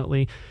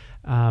 unfortunately.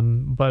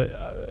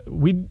 But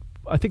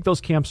I think those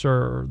camps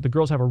the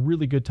girls have a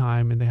really good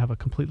time, and they have a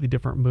completely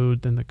different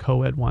mood than the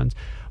co-ed ones.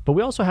 But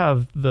we also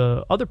have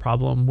the other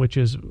problem, which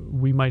is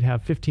we might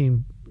have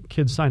 15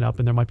 kids sign up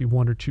and there might be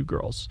 1 or 2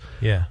 girls.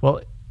 Yeah.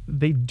 Well,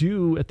 they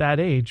do at that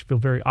age feel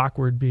very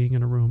awkward being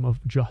in a room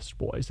of just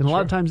boys. And a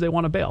lot of times they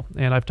want to bail.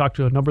 And I've talked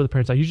to a number of the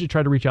parents. I usually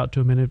try to reach out to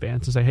them in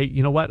advance and say, hey,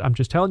 you know what? I'm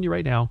just telling you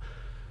right now,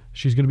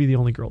 she's going to be the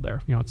only girl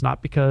there. It's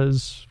not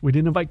because we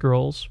didn't invite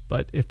girls,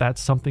 but if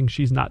that's something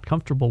she's not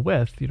comfortable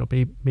with,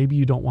 maybe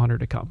you don't want her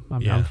to come.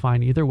 I'm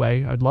fine either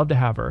way. I'd love to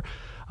have her.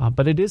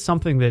 But it is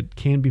something that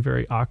can be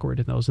very awkward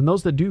in those. And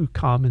those that do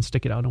come and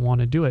stick it out and want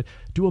to do it,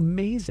 do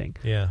amazing.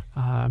 Yeah.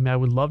 I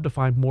would love to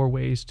find more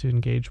ways to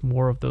engage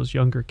more of those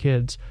younger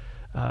kids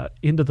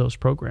into those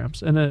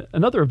programs. And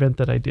another event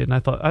that I did,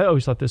 and I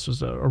always thought this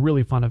was a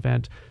really fun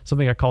event,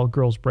 something I call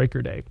Girls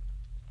Breaker Day.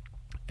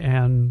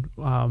 And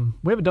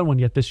we haven't done one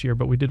yet this year,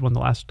 but we did one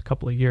the last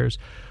couple of years,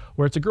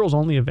 where it's a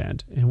girls-only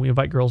event, and we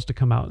invite girls to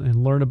come out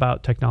and learn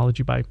about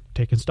technology by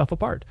taking stuff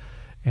apart.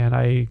 And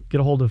I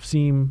get a hold of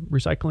Seam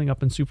Recycling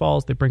up in Sioux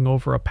Falls. They bring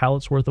over a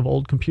pallet's worth of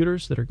old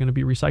computers that are going to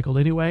be recycled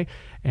anyway.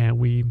 And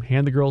we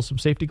hand the girls some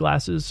safety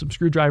glasses, some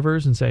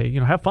screwdrivers, and say,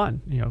 have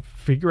fun.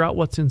 Figure out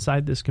what's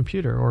inside this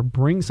computer, or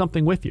bring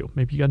something with you.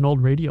 Maybe you got an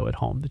old radio at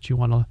home that you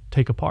want to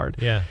take apart.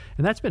 Yeah.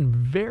 And that's been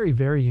very,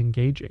 very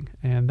engaging.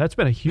 And that's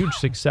been a huge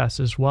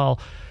success as well.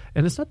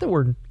 And it's not that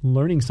we're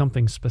learning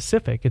something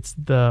specific. It's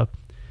the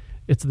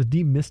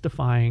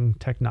demystifying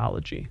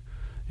technology.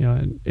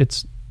 And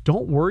it's,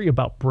 don't worry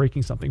about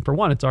breaking something. For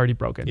one, it's already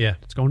broken. Yeah.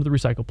 It's going to the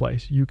recycle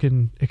place. You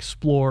can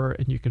explore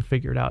and you can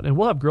figure it out. And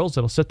we'll have girls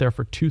that'll sit there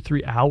for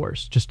 2-3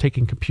 hours just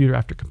taking computer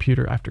after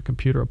computer after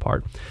computer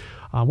apart.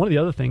 One of the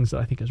other things that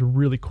I think is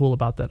really cool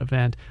about that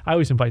event, I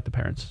always invite the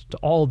parents to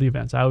all of the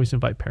events. I always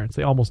invite parents.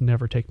 They almost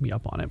never take me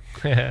up on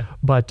it.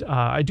 But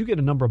I do get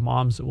a number of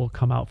moms that will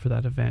come out for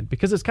that event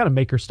because it's kind of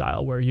maker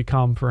style where you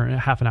come for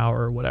half an hour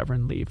or whatever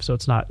and leave. So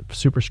it's not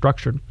super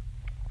structured.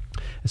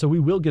 And so we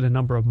will get a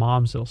number of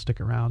moms that'll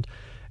stick around.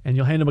 And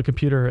you'll hand them a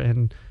computer,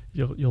 and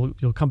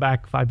you'll come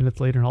back 5 minutes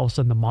later, and all of a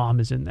sudden the mom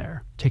is in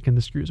there taking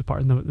the screws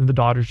apart, and the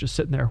daughter's just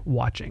sitting there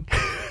watching.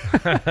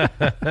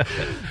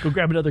 Go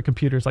grab another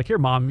computer. It's like, here,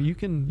 Mom, you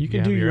can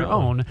do your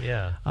own.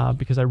 Yeah.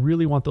 Because I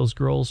really want those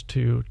girls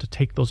to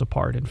take those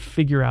apart and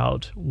figure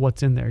out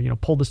what's in there.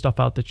 Pull the stuff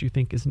out that you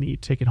think is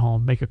neat, take it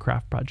home, make a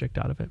craft project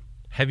out of it.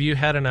 Have you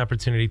had an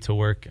opportunity to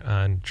work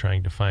on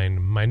trying to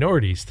find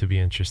minorities to be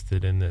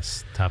interested in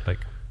this topic?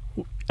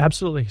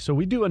 Absolutely. So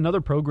we do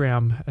another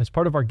program as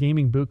part of our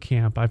gaming boot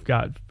camp. I've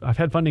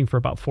had funding for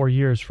about 4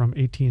 years from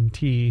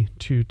AT&T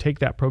to take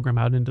that program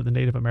out into the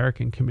Native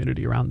American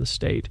community around the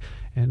state.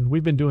 And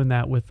we've been doing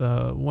that with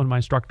one of my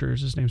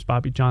instructors. His name's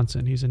Bobby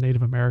Johnson. He's a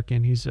Native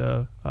American. He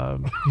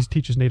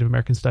teaches Native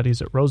American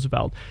studies at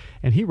Roosevelt,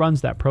 and he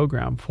runs that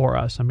program for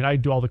us. I mean, I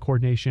do all the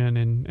coordination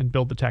and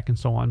build the tech and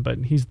so on, but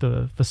he's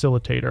the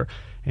facilitator,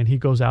 and he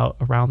goes out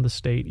around the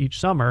state each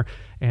summer,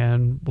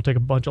 and we'll take a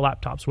bunch of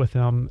laptops with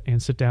him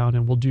and sit down,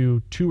 and we'll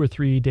do 2 or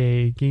 3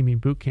 day gaming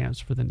boot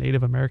camps for the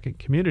Native American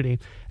community,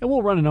 and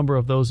we'll run a number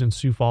of those in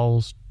Sioux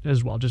Falls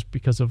as well, just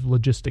because of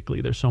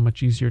logistically, they're so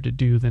much easier to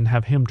do than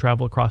have him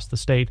travel across the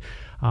state.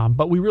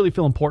 But we really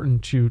feel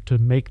important to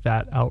make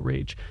that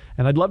outreach.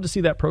 And I'd love to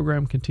see that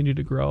program continue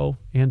to grow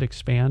and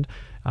expand.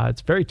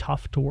 It's very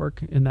tough to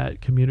work in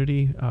that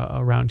community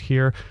around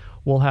here.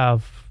 We'll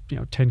have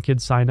 10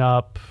 kids sign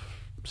up,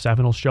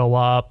 7 will show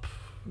up,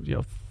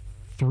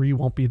 3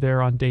 won't be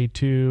there on day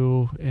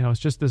 2.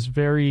 It's just this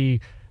very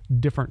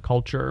different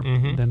culture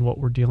than what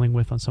we're dealing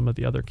with on some of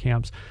the other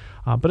camps.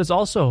 But it's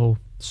also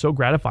so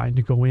gratifying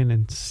to go in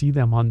and see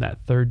them on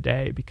that 3rd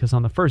day, because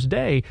on the first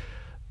day,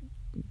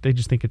 they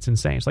just think it's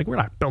insane. It's like, we're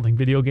not building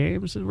video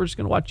games. We're just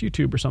going to watch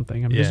YouTube or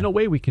something. I mean, there's no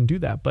way we can do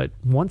that. But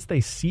once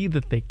they see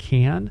that they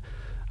can,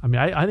 I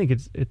mean, I think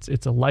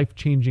it's a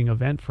life-changing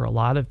event for a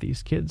lot of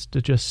these kids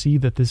to just see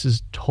that this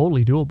is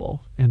totally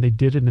doable. And they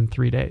did it in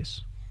 3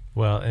 days.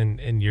 Well,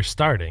 and you're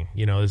starting,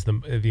 is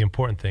the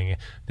important thing.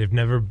 They've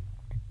never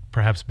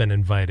perhaps been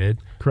invited.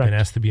 Correct. And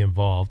asked to be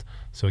involved.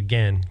 So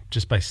again,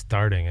 just by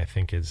starting, I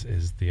think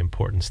is the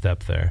important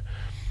step there.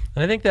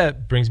 And I think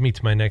that brings me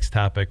to my next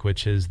topic,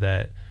 which is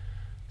that,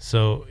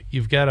 so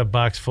you've got a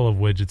box full of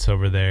widgets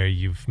over there.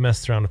 You've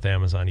messed around with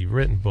Amazon. You've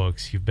written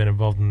books. You've been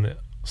involved in the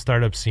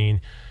startup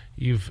scene.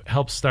 You've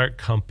helped start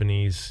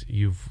companies.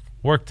 You've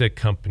worked at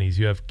companies.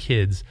 You have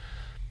kids.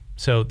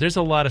 So there's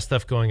a lot of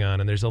stuff going on,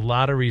 and there's a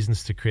lot of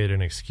reasons to create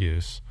an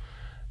excuse.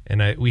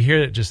 And we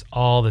hear it just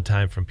all the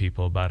time from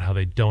people about how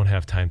they don't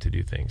have time to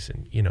do things.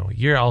 And,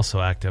 you're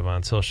also active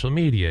on social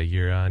media.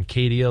 You're on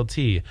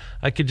KDLT.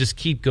 I could just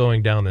keep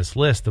going down this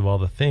list of all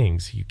the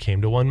things. You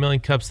came to 1 Million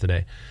Cups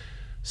today.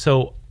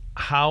 So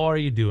how are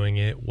you doing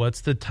it?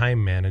 What's the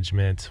time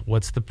management?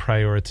 What's the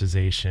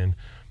prioritization?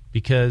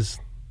 Because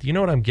do you know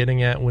what I'm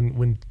getting at?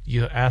 When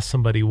you ask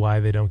somebody why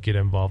they don't get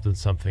involved in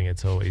something,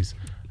 it's always,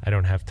 I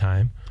don't have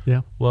time.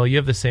 Yeah. Well, you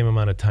have the same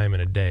amount of time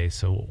in a day.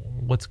 So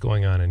what's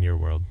going on in your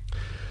world?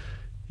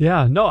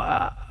 Yeah, no,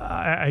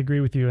 I agree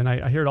with you, and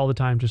I hear it all the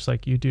time, just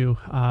like you do.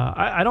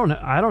 I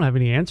don't have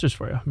any answers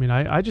for you. I mean,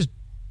 I just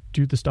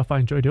do the stuff I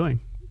enjoy doing,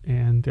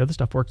 and the other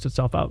stuff works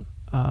itself out.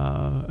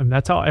 And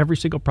that's how every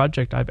single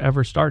project I've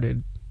ever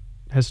started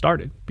has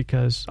started,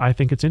 because I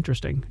think it's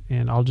interesting,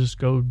 and I'll just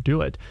go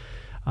do it.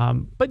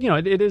 But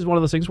it is one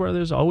of those things where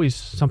there's always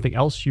something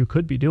else you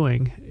could be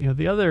doing.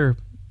 The other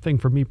thing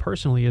for me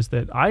personally is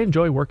that I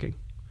enjoy working.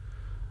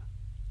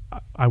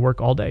 I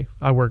work all day.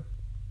 I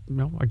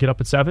get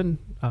up at 7.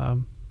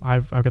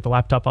 I've got the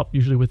laptop up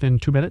usually within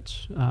 2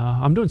 minutes.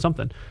 I'm doing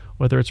something,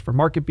 whether it's for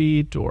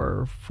MarketBeat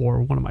or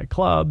for one of my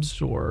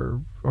clubs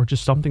or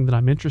just something that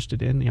I'm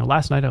interested in.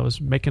 Last night I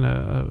was making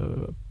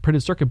a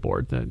printed circuit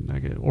board that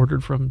I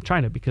ordered from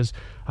China because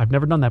I've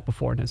never done that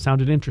before, and it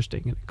sounded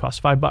interesting, and it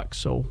cost $5.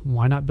 So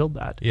why not build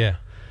that? Yeah.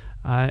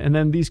 And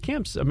then these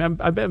camps, I mean,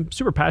 I've been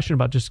super passionate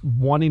about just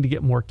wanting to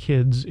get more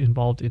kids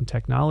involved in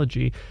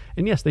technology.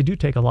 And yes, they do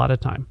take a lot of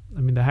time.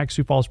 I mean, the Hack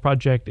Sioux Falls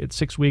project, it's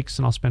 6 weeks,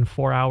 and I'll spend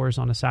 4 hours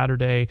on a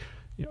Saturday,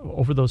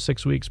 over those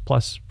 6 weeks,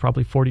 plus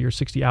probably 40 or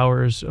 60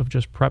 hours of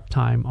just prep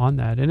time on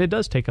that. And it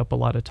does take up a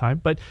lot of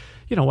time. But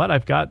you know what?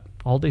 I've got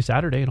all day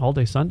Saturday and all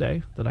day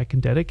Sunday that I can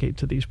dedicate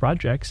to these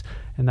projects.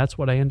 And that's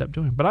what I end up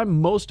doing. But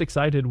I'm most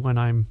excited when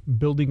I'm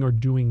building or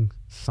doing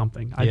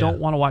something. I don't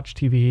want to watch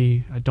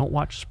TV. I don't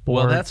watch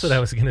sports. Well, that's what I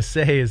was going to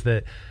say is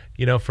that,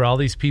 you know, for all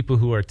these people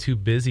who are too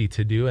busy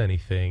to do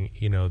anything,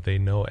 you know, they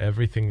know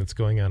everything that's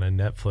going on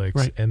Netflix,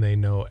 right, and they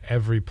know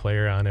every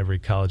player on every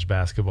college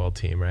basketball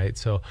team, right?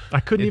 So I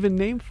couldn't even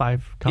name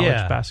 5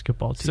 college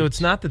basketball teams. So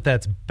it's not that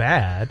that's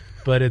bad,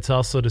 but it's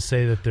also to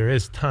say that there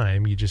is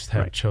time. You just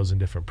have chosen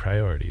different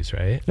priorities,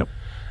 right? Yep.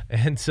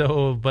 And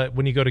so, but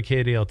when you go to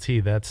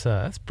KDLT,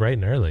 that's bright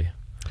and early.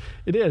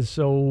 It is.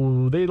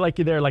 So they like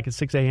you there like at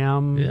 6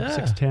 a.m.,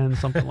 6:10,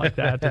 something like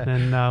that.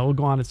 And then we'll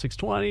go on at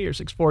 6:20 or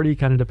 6:40,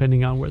 kind of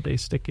depending on where they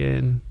stick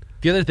in.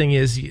 The other thing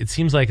is, it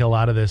seems like a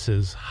lot of this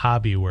is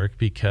hobby work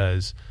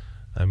because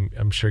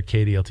I'm sure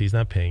KDLT is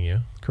not paying you.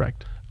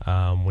 Correct.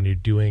 When you're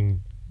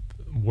doing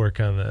work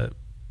on the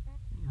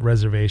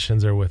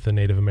reservations or with the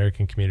Native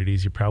American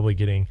communities, you're probably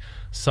getting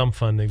some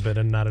funding,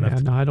 but not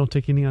enough. No, I don't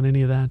take any on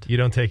any of that. You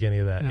don't take any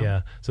of that,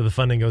 No. So the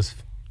funding goes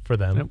for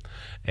them. Yep.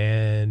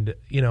 And,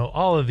 you know,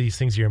 all of these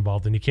things you're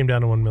involved in. You came down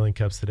to 1 million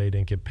cups today,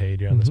 didn't get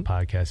paid. You're on this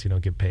podcast, you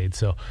don't get paid.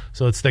 So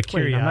it's the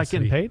curiosity. Wait, I'm not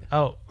getting paid?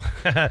 Oh,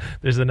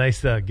 there's a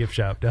nice gift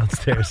shop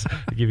downstairs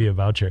to give you a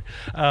voucher.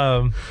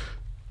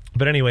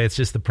 But anyway, it's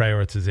just the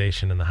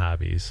prioritization and the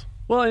hobbies.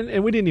 Well,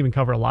 and we didn't even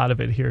cover a lot of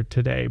it here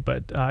today,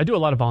 but I do a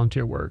lot of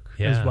volunteer work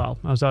as well.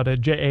 I was out at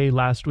JA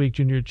last week,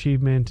 Junior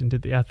Achievement, and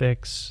did the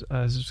ethics. It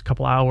was a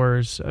couple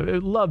hours. I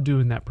love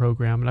doing that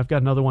program. And I've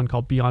got another one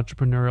called Be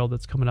Entrepreneurial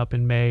that's coming up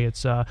in May.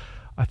 It's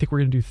I think we're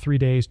going to do 3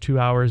 days, 2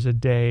 hours a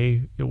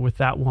day with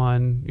that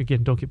one.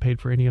 Again, don't get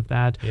paid for any of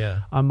that.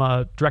 Yeah. I'm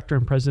a director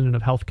and president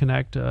of Health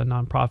Connect, a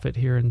nonprofit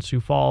here in Sioux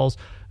Falls.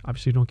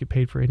 Obviously, don't get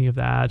paid for any of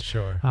that.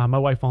 Sure. My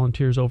wife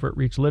volunteers over at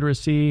Reach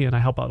Literacy, and I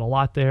help out a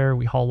lot there.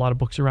 We haul a lot of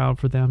books around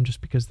for them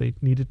just because they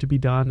need it to be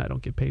done. I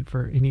don't get paid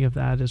for any of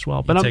that as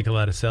well. But you take a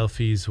lot of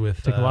selfies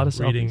with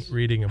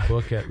reading a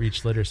book at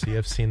Reach Literacy.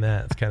 I've seen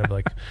that. It's kind of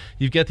like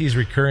you've got these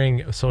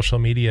recurring social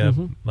media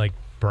like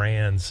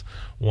brands.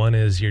 One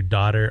is your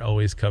daughter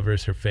always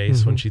covers her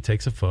face when she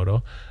takes a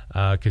photo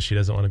because she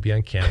doesn't want to be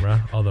on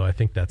camera, although I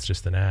think that's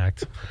just an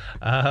act.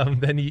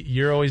 Then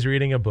you're always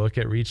reading a book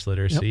at Reach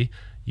Literacy. Yep.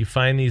 You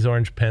find these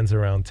orange pens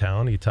around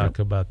town. You talk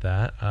about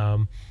that.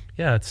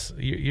 It's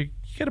you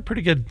get a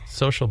pretty good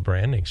social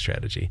branding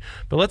strategy.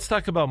 But let's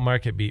talk about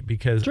MarketBeat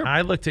because I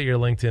looked at your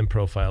LinkedIn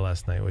profile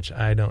last night, which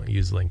I don't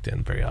use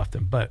LinkedIn very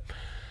often, but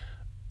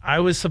I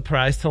was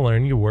surprised to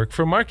learn you work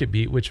for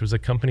MarketBeat, which was a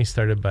company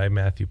started by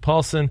Matthew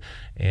Paulson.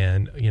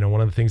 And, you know,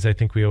 one of the things I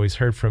think we always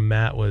heard from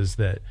Matt was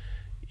that,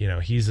 you know,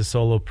 he's a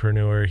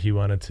solopreneur. He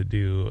wanted to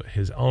do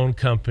his own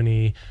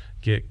company,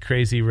 get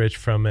crazy rich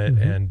from it,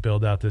 and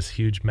build out this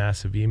huge,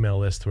 massive email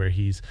list where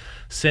he's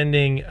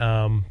sending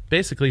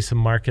basically some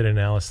market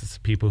analysis to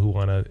people who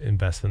want to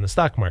invest in the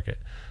stock market.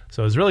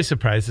 So I was really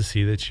surprised to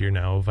see that you're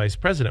now a vice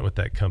president with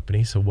that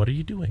company. So what are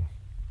you doing?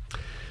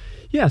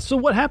 Yeah, so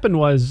what happened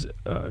was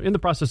in the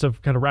process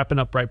of kind of wrapping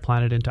up Bright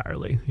Planet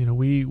entirely, you know,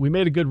 we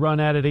made a good run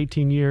at it,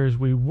 18 years.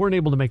 We weren't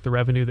able to make the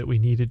revenue that we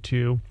needed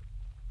to.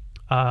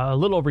 A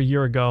little over a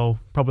year ago,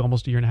 probably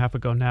almost a year and a half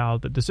ago now,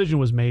 the decision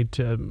was made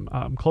to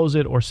close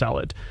it or sell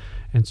it.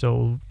 And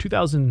so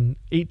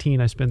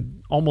 2018, I spent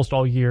almost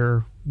all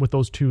year with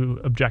those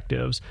two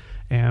objectives.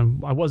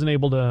 And I wasn't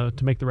able to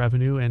make the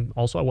revenue, and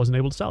also I wasn't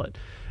able to sell it.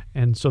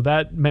 And so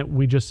that meant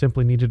we just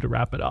simply needed to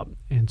wrap it up.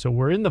 And so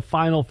we're in the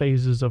final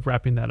phases of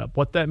wrapping that up.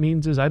 What that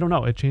means is, I don't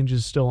know. It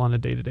changes still on a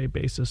day-to-day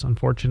basis,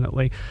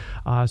 unfortunately.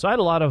 So I had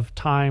a lot of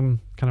time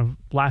kind of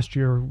last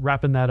year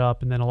wrapping that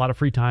up, and then a lot of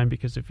free time,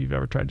 because if you've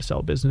ever tried to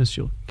sell a business,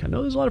 you'll kind of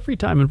know there's a lot of free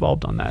time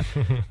involved on that,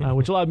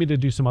 which allowed me to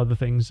do some other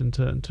things and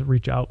to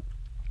reach out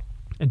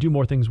and do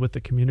more things with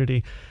the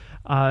community.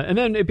 And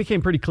then it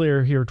became pretty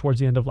clear here towards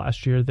the end of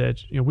last year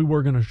that, you know, we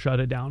were going to shut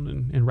it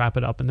down and wrap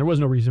it up. And there was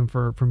no reason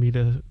for me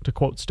to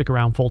quote, stick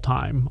around full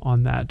time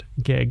on that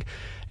gig.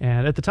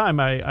 And at the time,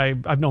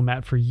 I've known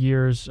Matt for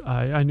years.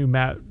 I knew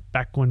Matt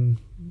back when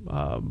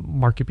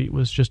MarketBeat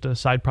was just a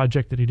side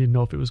project that he didn't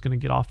know if it was going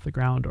to get off the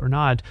ground or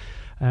not.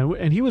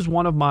 And he was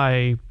one of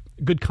my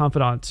good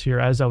confidants here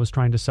as I was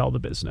trying to sell the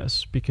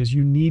business, because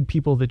you need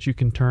people that you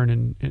can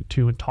turn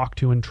to and talk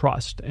to and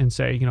trust and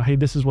say, you know, hey,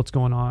 this is what's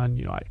going on.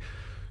 You know,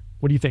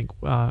 what do you think?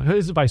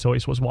 His advice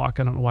always was walk.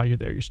 I don't know why you're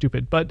there. You're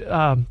stupid. But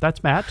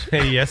that's Matt.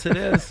 Hey, yes, it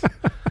is.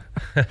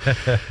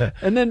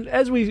 And then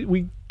as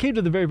we came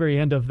to the very, very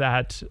end of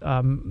that,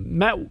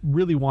 Matt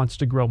really wants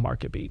to grow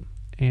MarketBeat.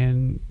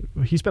 And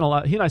he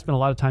and I spent a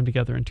lot of time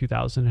together in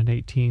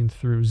 2018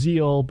 through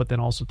Zeal, but then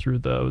also through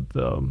the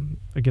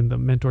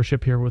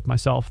mentorship here with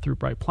myself through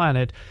Bright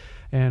Planet.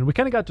 And we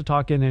kind of got to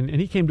talking, and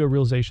he came to a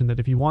realization that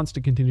if he wants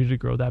to continue to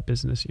grow that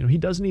business, you know, he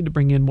does need to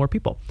bring in more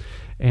people.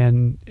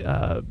 And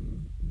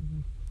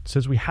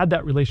since we had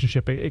that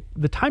relationship,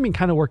 the timing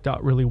kind of worked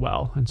out really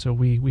well. And so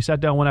we sat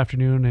down one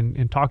afternoon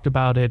and talked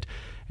about it.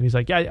 And he's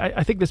like, yeah,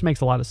 I think this makes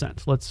a lot of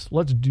sense.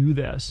 Let's do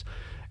this.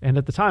 And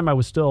at the time, I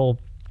was still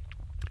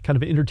kind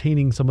of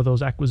entertaining some of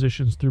those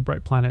acquisitions through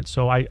Bright Planet.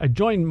 So I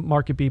joined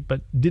MarketBeat,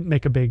 but didn't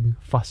make a big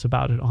fuss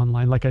about it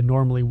online like I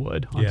normally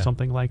would on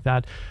something like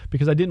that,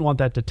 because I didn't want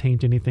that to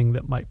taint anything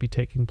that might be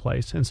taking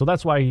place. And so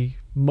that's why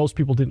most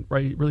people didn't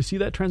really see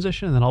that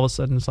transition. And then all of a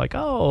sudden it's like,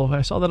 oh,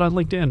 I saw that on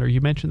LinkedIn, or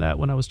you mentioned that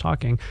when I was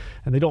talking.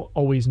 And they don't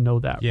always know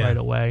that right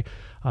away.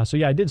 So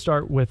I did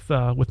start with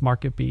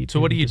MarketBeat.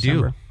 So what do you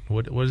December. do?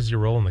 What is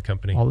your role in the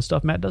company? All the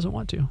stuff Matt doesn't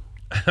want to.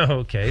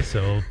 Okay,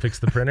 so fix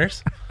the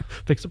printers.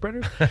 Fix the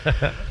printers.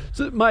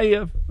 So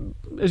my,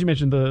 as you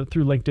mentioned,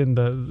 through LinkedIn,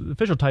 the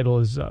official title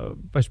is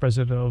Vice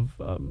President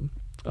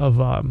of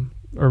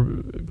or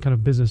kind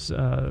of business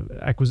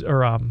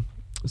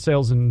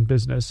sales and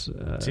business.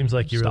 Seems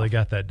like you stuff. really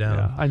got that down.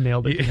 Yeah, I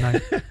nailed it. Didn't I?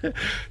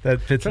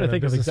 That fits. I'm trying to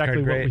think of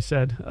exactly what we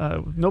said.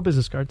 No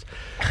business cards.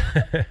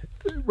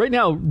 Right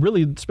now,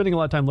 really spending a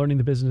lot of time learning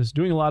the business,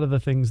 doing a lot of the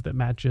things that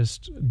Matt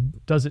just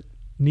doesn't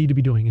need to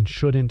be doing and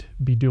shouldn't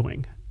be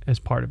doing as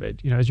part of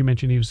it. As you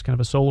mentioned, he was kind of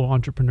a solo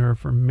entrepreneur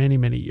for many,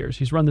 many years.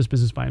 He's run this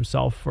business by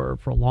himself for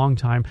a long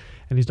time,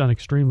 and he's done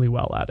extremely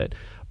well at it.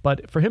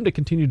 But for him to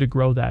continue to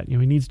grow that, he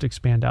needs to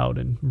expand out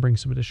and bring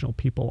some additional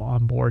people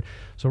on board.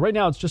 So right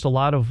now, it's just a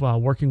lot of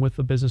working with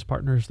the business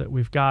partners that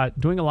we've got,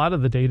 doing a lot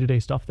of the day-to-day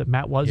stuff that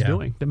Matt was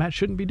doing, that Matt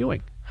shouldn't be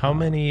doing. How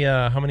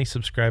many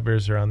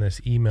subscribers are on this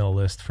email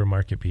list for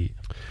MarketBeat?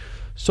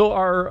 So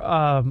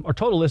our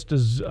total list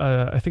is,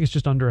 I think it's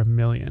just under 1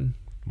 million.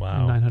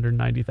 Wow.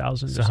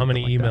 990,000. So how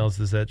many emails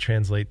does that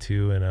translate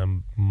to in a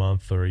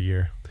month or a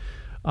year?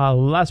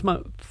 Last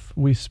month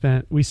we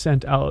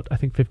sent out, I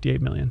think,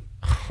 58 million.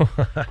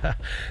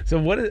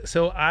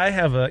 So I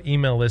have an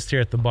email list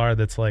here at the bar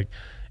that's like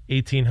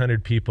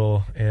 1,800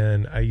 people,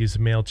 and I use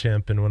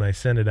MailChimp, and when I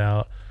send it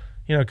out,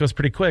 it goes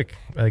pretty quick.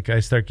 Like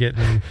I start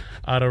getting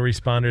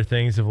autoresponder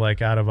things of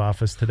like out of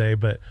office today,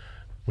 but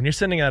when you're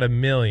sending out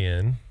 1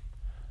 million,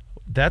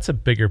 that's a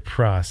bigger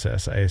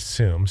process, I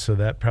assume. So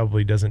that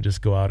probably doesn't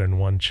just go out in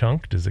one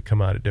chunk. Does it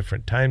come out at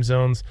different time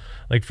zones?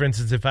 Like, for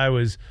instance, if I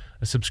was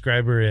a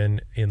subscriber in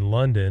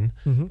London,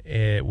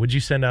 would you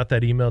send out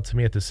that email to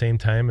me at the same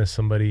time as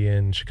somebody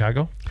in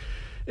Chicago?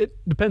 It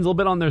depends a little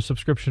bit on their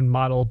subscription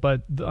model,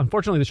 but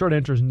unfortunately, the short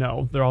answer is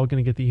no. They're all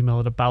going to get the email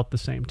at about the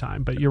same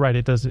time. But you're right;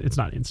 it's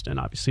not instant.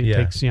 Obviously, it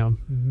takes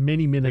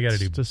many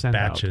minutes to send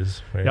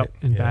batches, out. Right? Yep,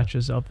 in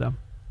batches of them.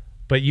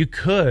 But you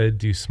could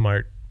do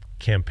smart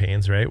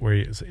campaigns, right, where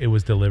it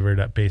was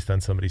delivered based on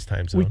somebody's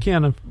time zone. We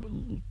can.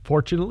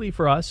 Fortunately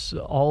for us,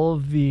 all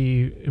of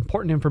the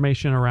important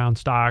information around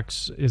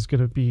stocks is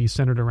going to be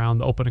centered around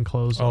the open and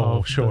close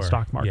of the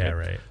stock market. Yeah,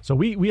 right. So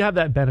we have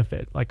that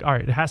benefit. Like, all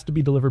right, it has to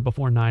be delivered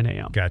before 9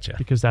 a.m. Gotcha.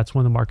 Because that's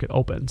when the market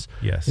opens.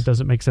 Yes. It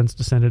doesn't make sense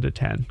to send it at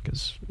 10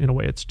 because, in a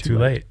way, it's too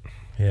late.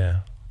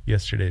 Yeah.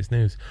 Yesterday's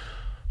news.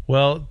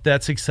 Well,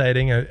 that's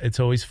exciting. It's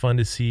always fun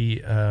to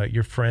see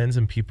your friends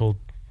and people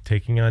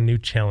taking on new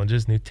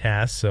challenges, new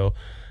tasks. So,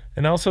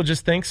 and also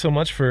just thanks so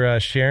much for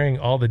sharing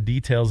all the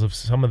details of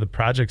some of the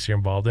projects you're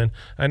involved in.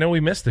 I know we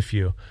missed a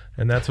few,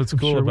 and that's what's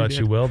cool about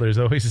you, Will. There's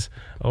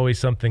always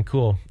something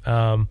cool.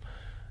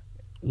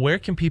 Where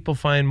can people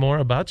find more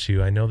about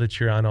you? I know that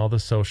you're on all the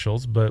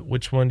socials, but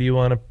which one do you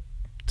want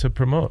to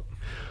promote?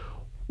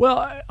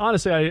 Well,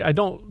 honestly, I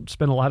don't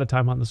spend a lot of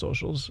time on the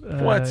socials.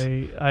 What?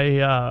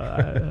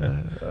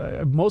 I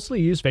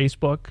mostly use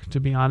Facebook, to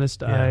be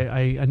honest. Yeah.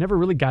 I never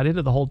really got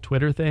into the whole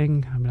Twitter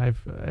thing. I mean,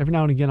 every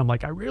now and again, I'm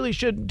like, I really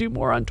should do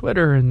more on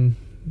Twitter, and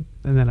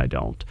then I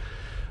don't.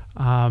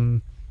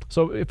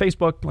 So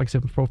Facebook, like I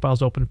said,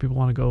 profile's open if people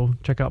want to go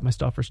check out my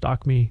stuff or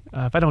stalk me.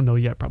 If I don't know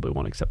yet, probably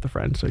won't accept the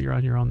friend, so you're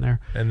on your own there.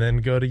 And then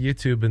go to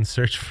YouTube and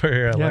search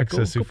for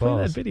Alexa Sioux Go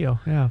play that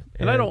video. Yeah,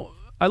 and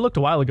I looked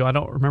a while ago. I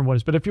don't remember what it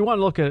is, but if you want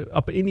to look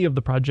up any of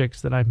the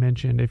projects that I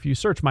mentioned, if you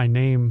search my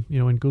name,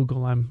 in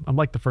Google, I'm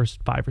like the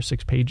first 5 or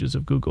 6 pages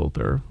of Google.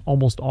 They're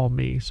almost all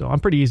me, so I'm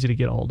pretty easy to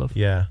get a hold of.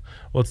 Yeah,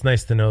 well, it's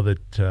nice to know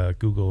that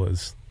Google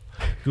is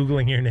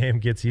Googling your name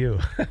gets you.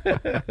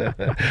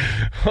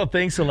 Well,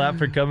 thanks a lot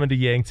for coming to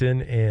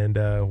Yankton, and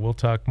we'll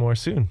talk more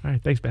soon. All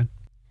right, thanks, Ben.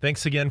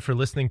 Thanks again for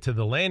listening to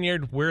The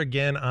Lanyard. We're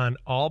again on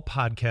all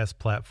podcast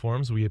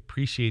platforms. We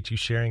appreciate you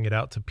sharing it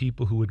out to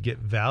people who would get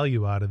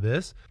value out of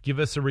this. Give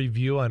us a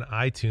review on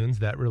iTunes.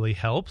 That really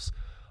helps.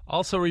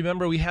 Also,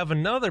 remember, we have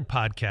another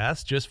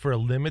podcast just for a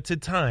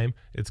limited time.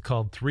 It's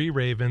called Three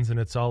Ravens, and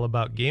it's all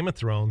about Game of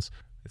Thrones.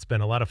 It's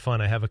been a lot of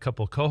fun. I have a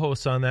couple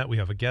co-hosts on that. We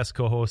have a guest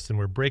co-host, and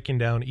we're breaking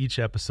down each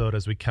episode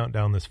as we count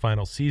down this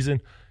final season.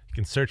 You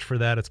can search for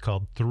that. It's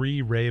called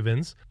Three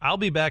Ravens. I'll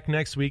be back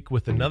next week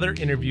with another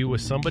interview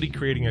with somebody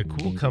creating a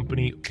cool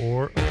company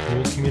or a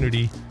cool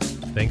community.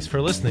 Thanks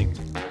for listening.